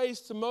think of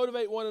ways to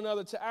motivate one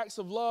another to acts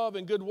of love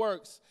and good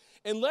works.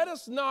 And let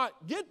us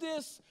not, get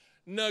this,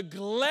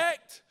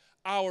 neglect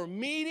our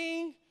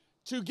meeting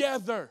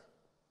together.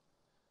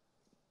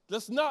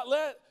 Let's not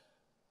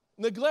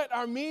neglect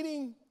our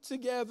meeting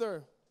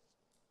together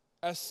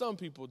as some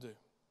people do.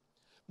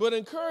 But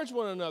encourage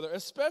one another,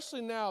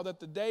 especially now that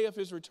the day of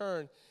his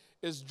return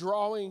is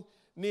drawing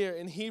near.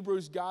 In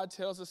Hebrews, God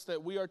tells us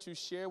that we are to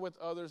share with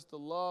others the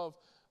love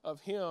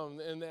of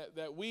him, and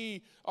that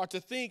we are to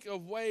think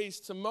of ways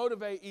to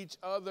motivate each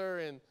other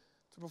and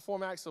to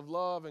perform acts of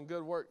love and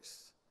good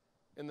works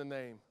in the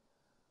name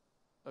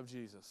of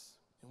Jesus.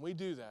 And we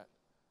do that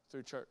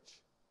through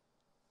church.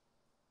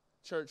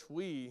 Church,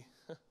 we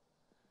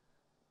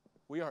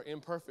are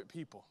imperfect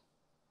people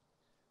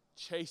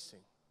chasing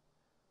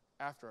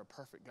after a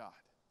perfect God.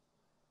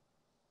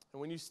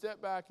 And when you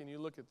step back and you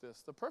look at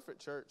this, the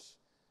perfect church,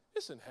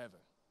 it's in heaven.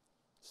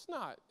 It's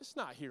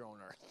not here on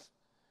earth.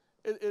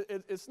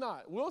 It's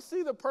not. We'll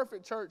see the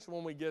perfect church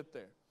when we get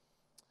there.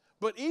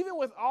 But even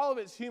with all of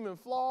its human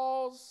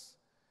flaws,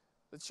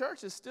 the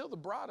church is still the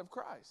bride of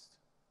Christ.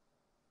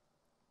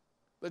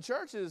 The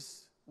church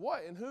is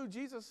what and who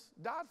Jesus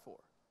died for.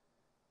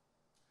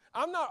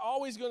 I'm not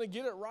always going to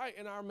get it right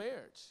in our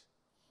marriage,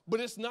 but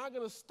it's not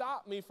going to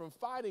stop me from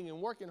fighting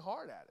and working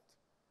hard at it.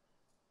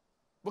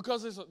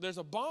 Because there's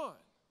a bond.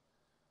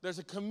 There's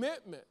a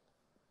commitment.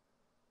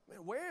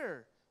 Man,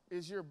 where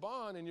is your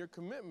bond and your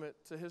commitment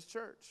to his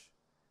church?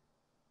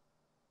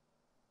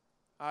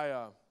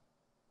 I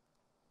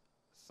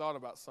thought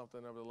about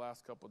something over the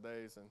last couple of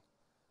days and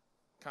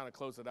kind of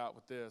close it out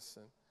with this.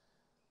 And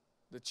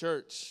the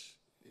church,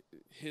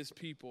 his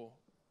people,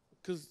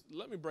 because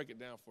let me break it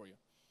down for you.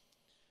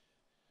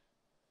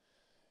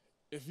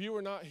 If you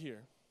were not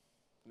here,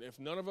 if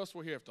none of us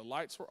were here, if the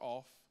lights were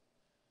off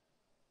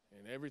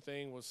and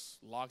everything was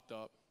locked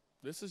up,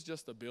 this is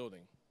just a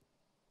building.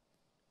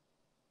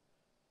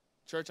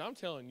 Church, I'm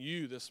telling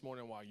you this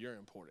morning why you're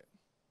important.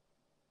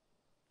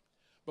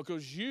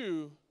 Because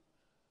you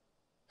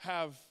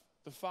have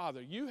the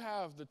Father. You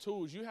have the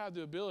tools. You have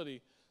the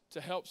ability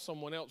to help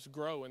someone else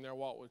grow in their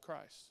walk with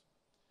Christ.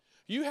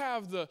 You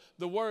have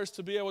the words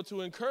to be able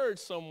to encourage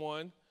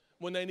someone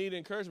when they need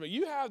encouragement.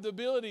 You have the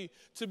ability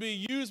to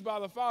be used by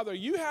the Father.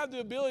 You have the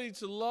ability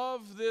to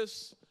love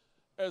this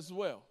as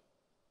well.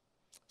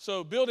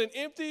 So building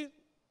empty,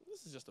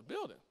 this is just a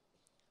building.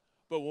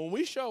 But when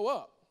we show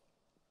up,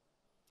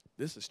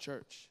 this is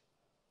church.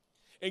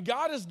 And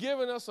God has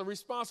given us a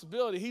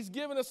responsibility. He's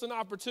given us an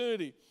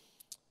opportunity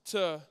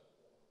to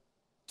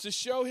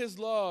show his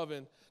love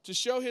and to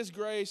show his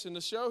grace and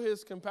to show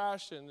his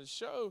compassion, to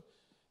show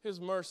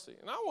his mercy.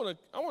 And I want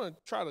to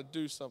try to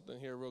do something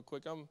here real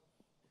quick. I'm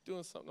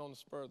doing something on the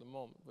spur of the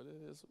moment, but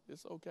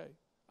it's okay.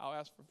 I'll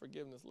ask for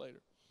forgiveness later.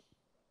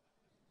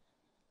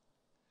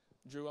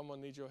 Drew, I'm going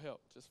to need your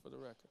help, just for the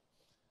record.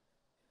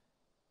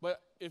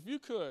 But if you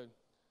could,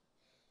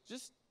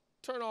 just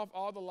turn off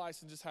all the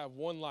lights and just have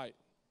one light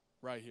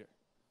right here.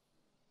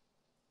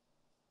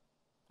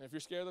 And if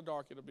you're scared of the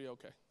dark, it'll be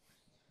okay.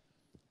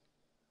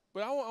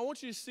 But I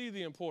want you to see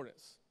the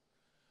importance.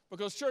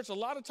 Because, church, a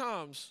lot of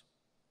times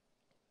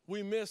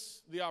we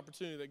miss the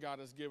opportunity that God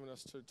has given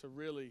us to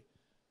really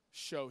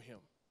show him.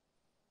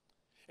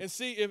 And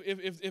see,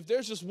 if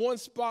there's just one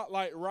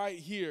spotlight right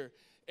here,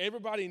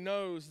 everybody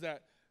knows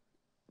that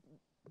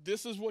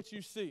this is what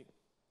you see.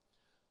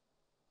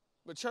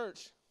 But,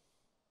 church,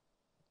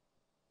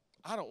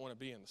 I don't want to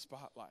be in the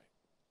spotlight.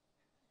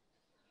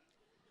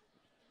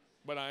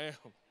 But I am.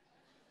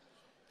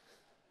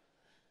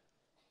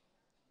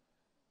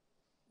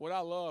 What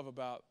I love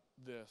about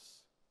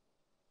this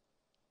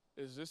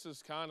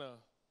is kind of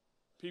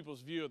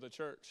people's view of the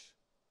church.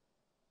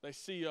 They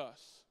see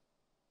us.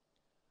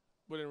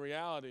 But in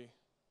reality,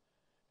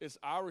 it's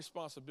our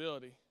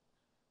responsibility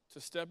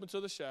to step into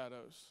the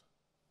shadows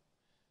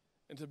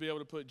and to be able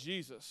to put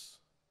Jesus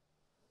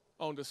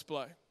on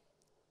display.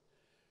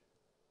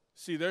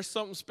 See, there's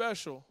something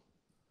special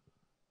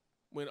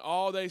when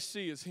all they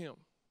see is him.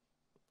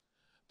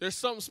 There's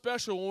something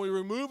special when we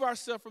remove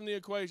ourselves from the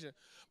equation.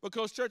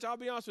 Because, church, I'll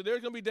be honest with you,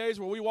 there's going to be days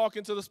where we walk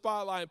into the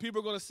spotlight and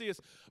people are going to see us.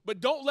 But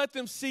don't let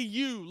them see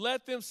you.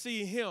 Let them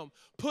see him.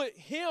 Put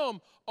him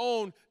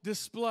on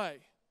display.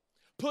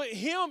 Put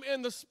him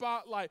in the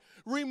spotlight.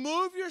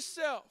 Remove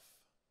yourself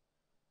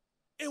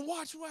and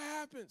watch what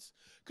happens.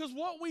 Because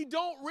what we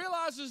don't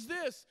realize is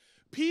this.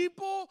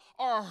 People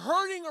are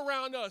hurting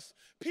around us.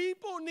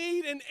 People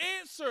need an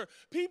answer.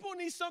 People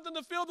need something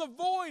to fill the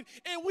void,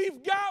 and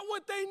we've got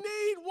what they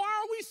need. Why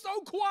are we so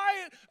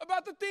quiet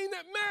about the thing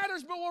that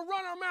matters, but we'll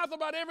run our mouth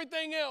about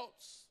everything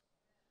else?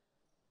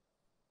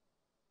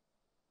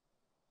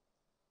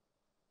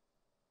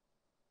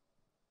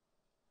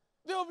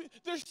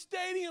 There's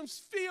stadiums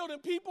filled,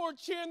 and people are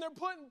cheering. They're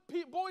putting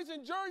boys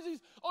in jerseys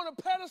on a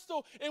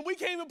pedestal, and we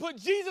can't even put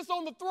Jesus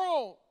on the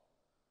throne.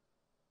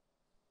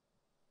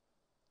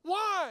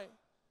 Why?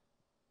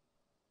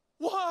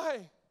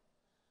 Why?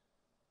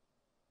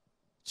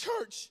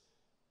 Church,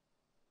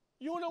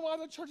 you want to know why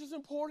the church is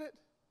important?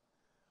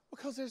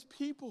 Because there's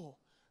people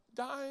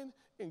dying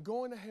and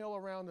going to hell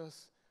around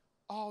us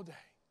all day.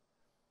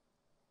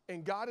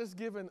 And God has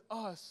given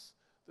us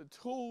the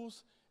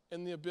tools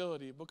and the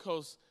ability,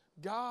 because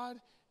God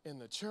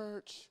and the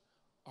church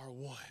are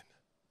one.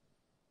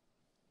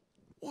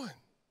 One.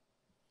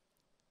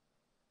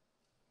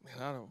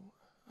 Man, I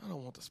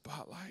don't want the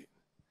spotlight.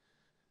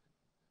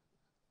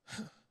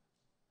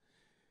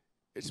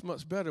 It's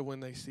much better when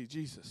they see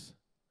Jesus.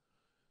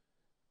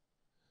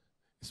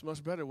 It's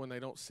much better when they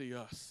don't see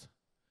us.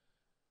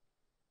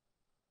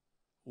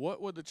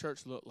 What would the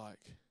church look like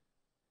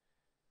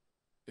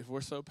if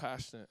we're so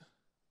passionate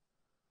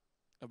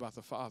about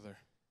the Father?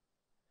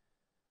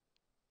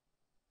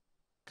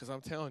 Because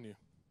I'm telling you,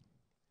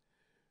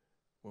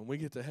 when we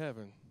get to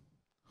heaven,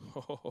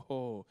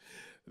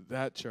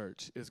 that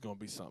church is going to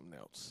be something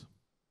else.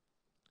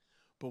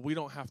 But we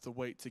don't have to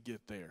wait to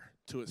get there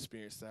to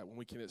experience that when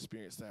we can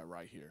experience that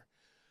right here,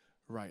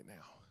 right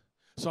now.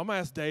 So I'm going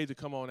to ask Dave to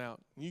come on out.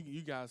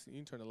 You guys, you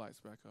can turn the lights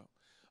back up.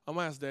 I'm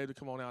going to ask Dave to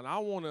come on out. And I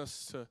want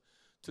us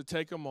to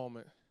take a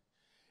moment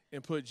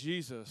and put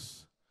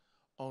Jesus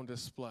on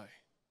display.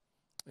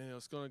 And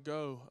it's going to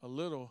go a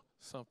little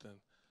something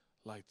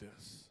like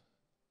this.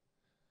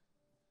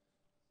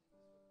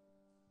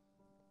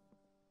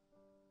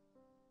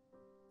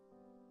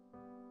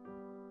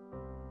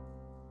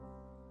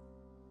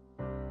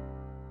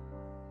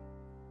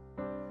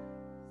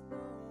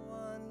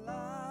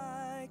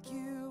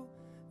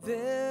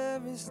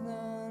 There is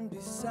none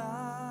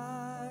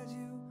beside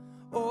you.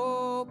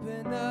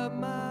 Open up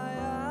my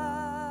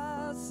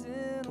eyes.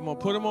 Come on,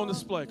 put him on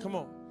display. Come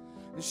on.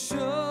 And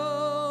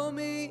show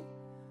me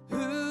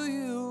who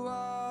you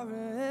are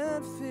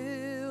and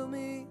fill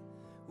me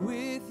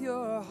with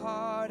your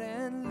heart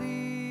and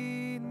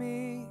lead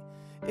me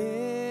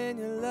in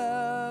your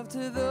love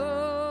to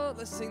the.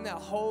 Let's sing that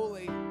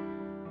holy.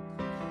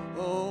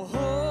 Oh,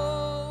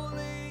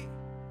 holy,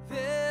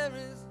 there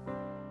is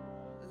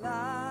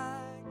light.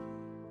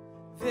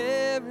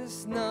 There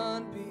is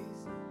none beside.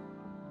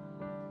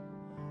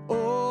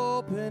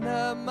 Open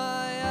up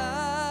my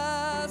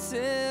eyes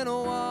and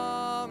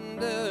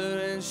wonder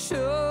and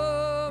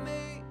show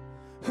me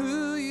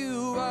who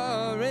you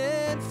are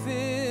and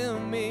fill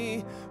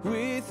me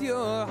with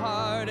your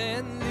heart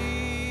and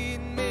lead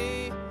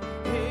me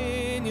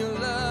in your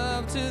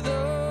love to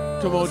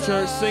those. Come on,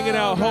 church, sing it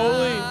out.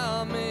 Holy.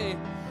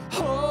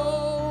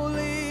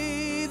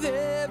 Holy,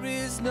 there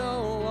is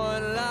no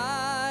one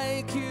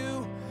like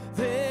you.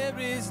 There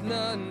is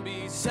none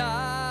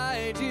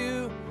beside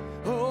you.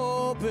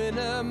 Open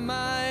up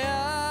my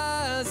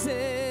eyes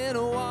and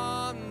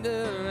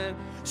wonder and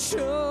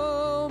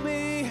show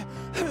me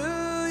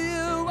who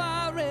you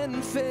are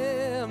and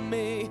fill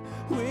me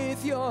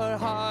with your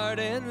heart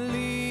and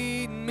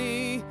lead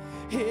me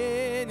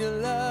in your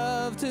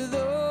love to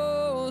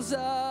those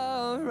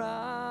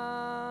around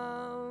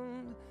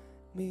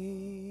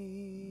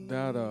me.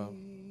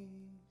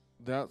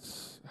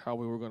 That's how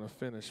we were going to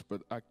finish,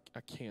 but I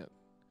can't.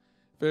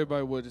 If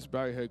everybody would, just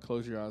bow your head,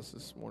 close your eyes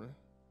this morning.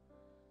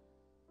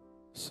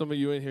 Some of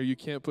you in here, you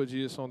can't put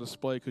Jesus on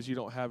display because you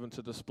don't have him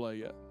to display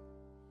yet.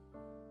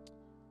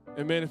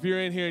 And, man, if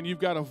you're in here and you've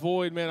got a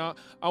void, man,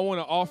 I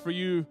want to offer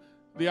you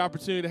the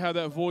opportunity to have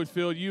that void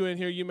filled. You in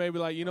here, you may be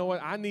like, you know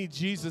what, I need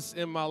Jesus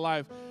in my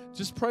life.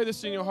 Just pray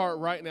this in your heart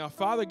right now.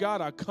 Father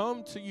God, I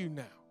come to you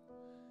now.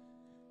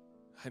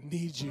 I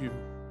need you.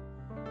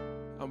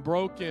 I'm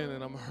broken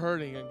and I'm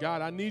hurting. And,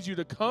 God, I need you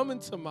to come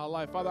into my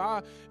life. Father,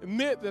 I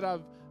admit that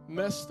I've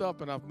messed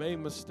up and I've made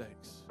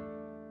mistakes.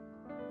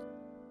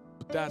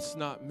 But that's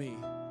not me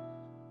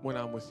when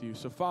I'm with you.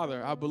 So,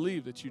 Father, I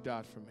believe that you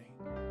died for me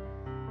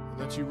and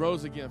that you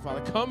rose again. Father,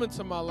 come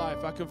into my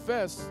life. I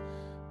confess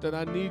that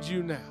I need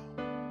you now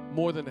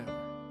more than ever.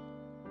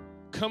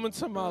 Come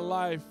into my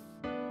life.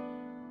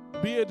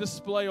 Be a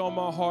display on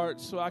my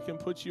heart so I can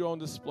put you on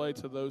display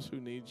to those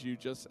who need you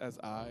just as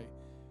I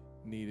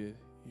needed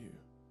you.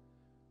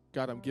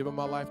 God, I'm giving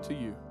my life to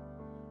you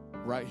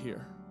right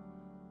here,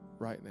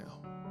 right now.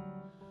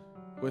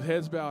 With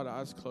heads bowed,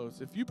 eyes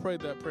closed. If you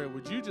prayed that prayer,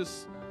 would you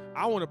just,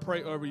 I want to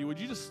pray over you. Would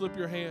you just slip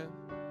your hand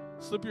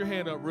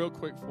up real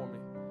quick for me?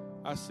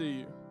 I see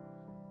you.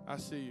 I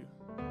see you.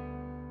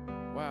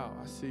 Wow,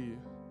 I see you.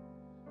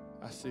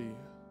 I see you.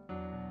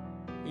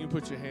 You can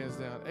put your hands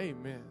down.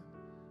 Amen.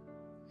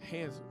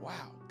 Hands,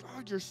 wow.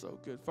 God, you're so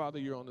good. Father,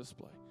 you're on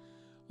display.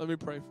 Let me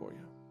pray for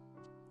you.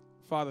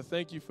 Father,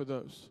 thank you for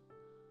those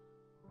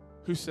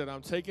who said,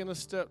 I'm taking a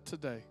step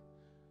today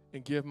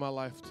and give my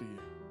life to you.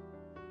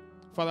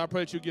 Father, I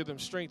pray that you give them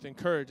strength and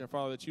courage, and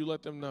Father, that you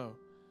let them know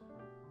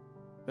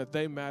that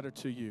they matter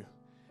to you.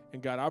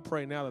 And God, I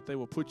pray now that they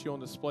will put you on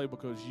display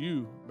because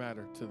you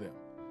matter to them.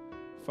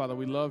 Father,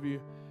 we love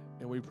you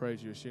and we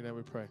praise you. In your name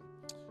we pray.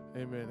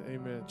 Amen.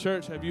 Amen.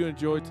 Church, have you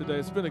enjoyed today?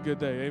 It's been a good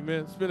day.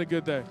 Amen. It's been a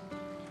good day.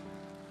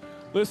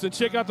 Listen,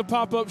 check out the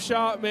pop-up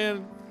shop,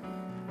 man.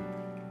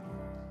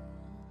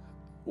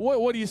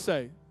 What do you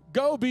say?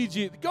 Go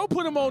BG. Go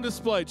put them on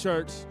display,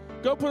 church.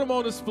 Go put them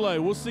on display.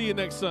 We'll see you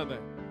next Sunday.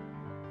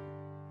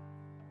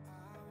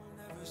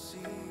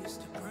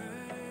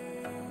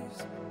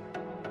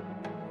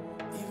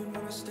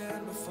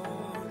 Stand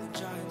before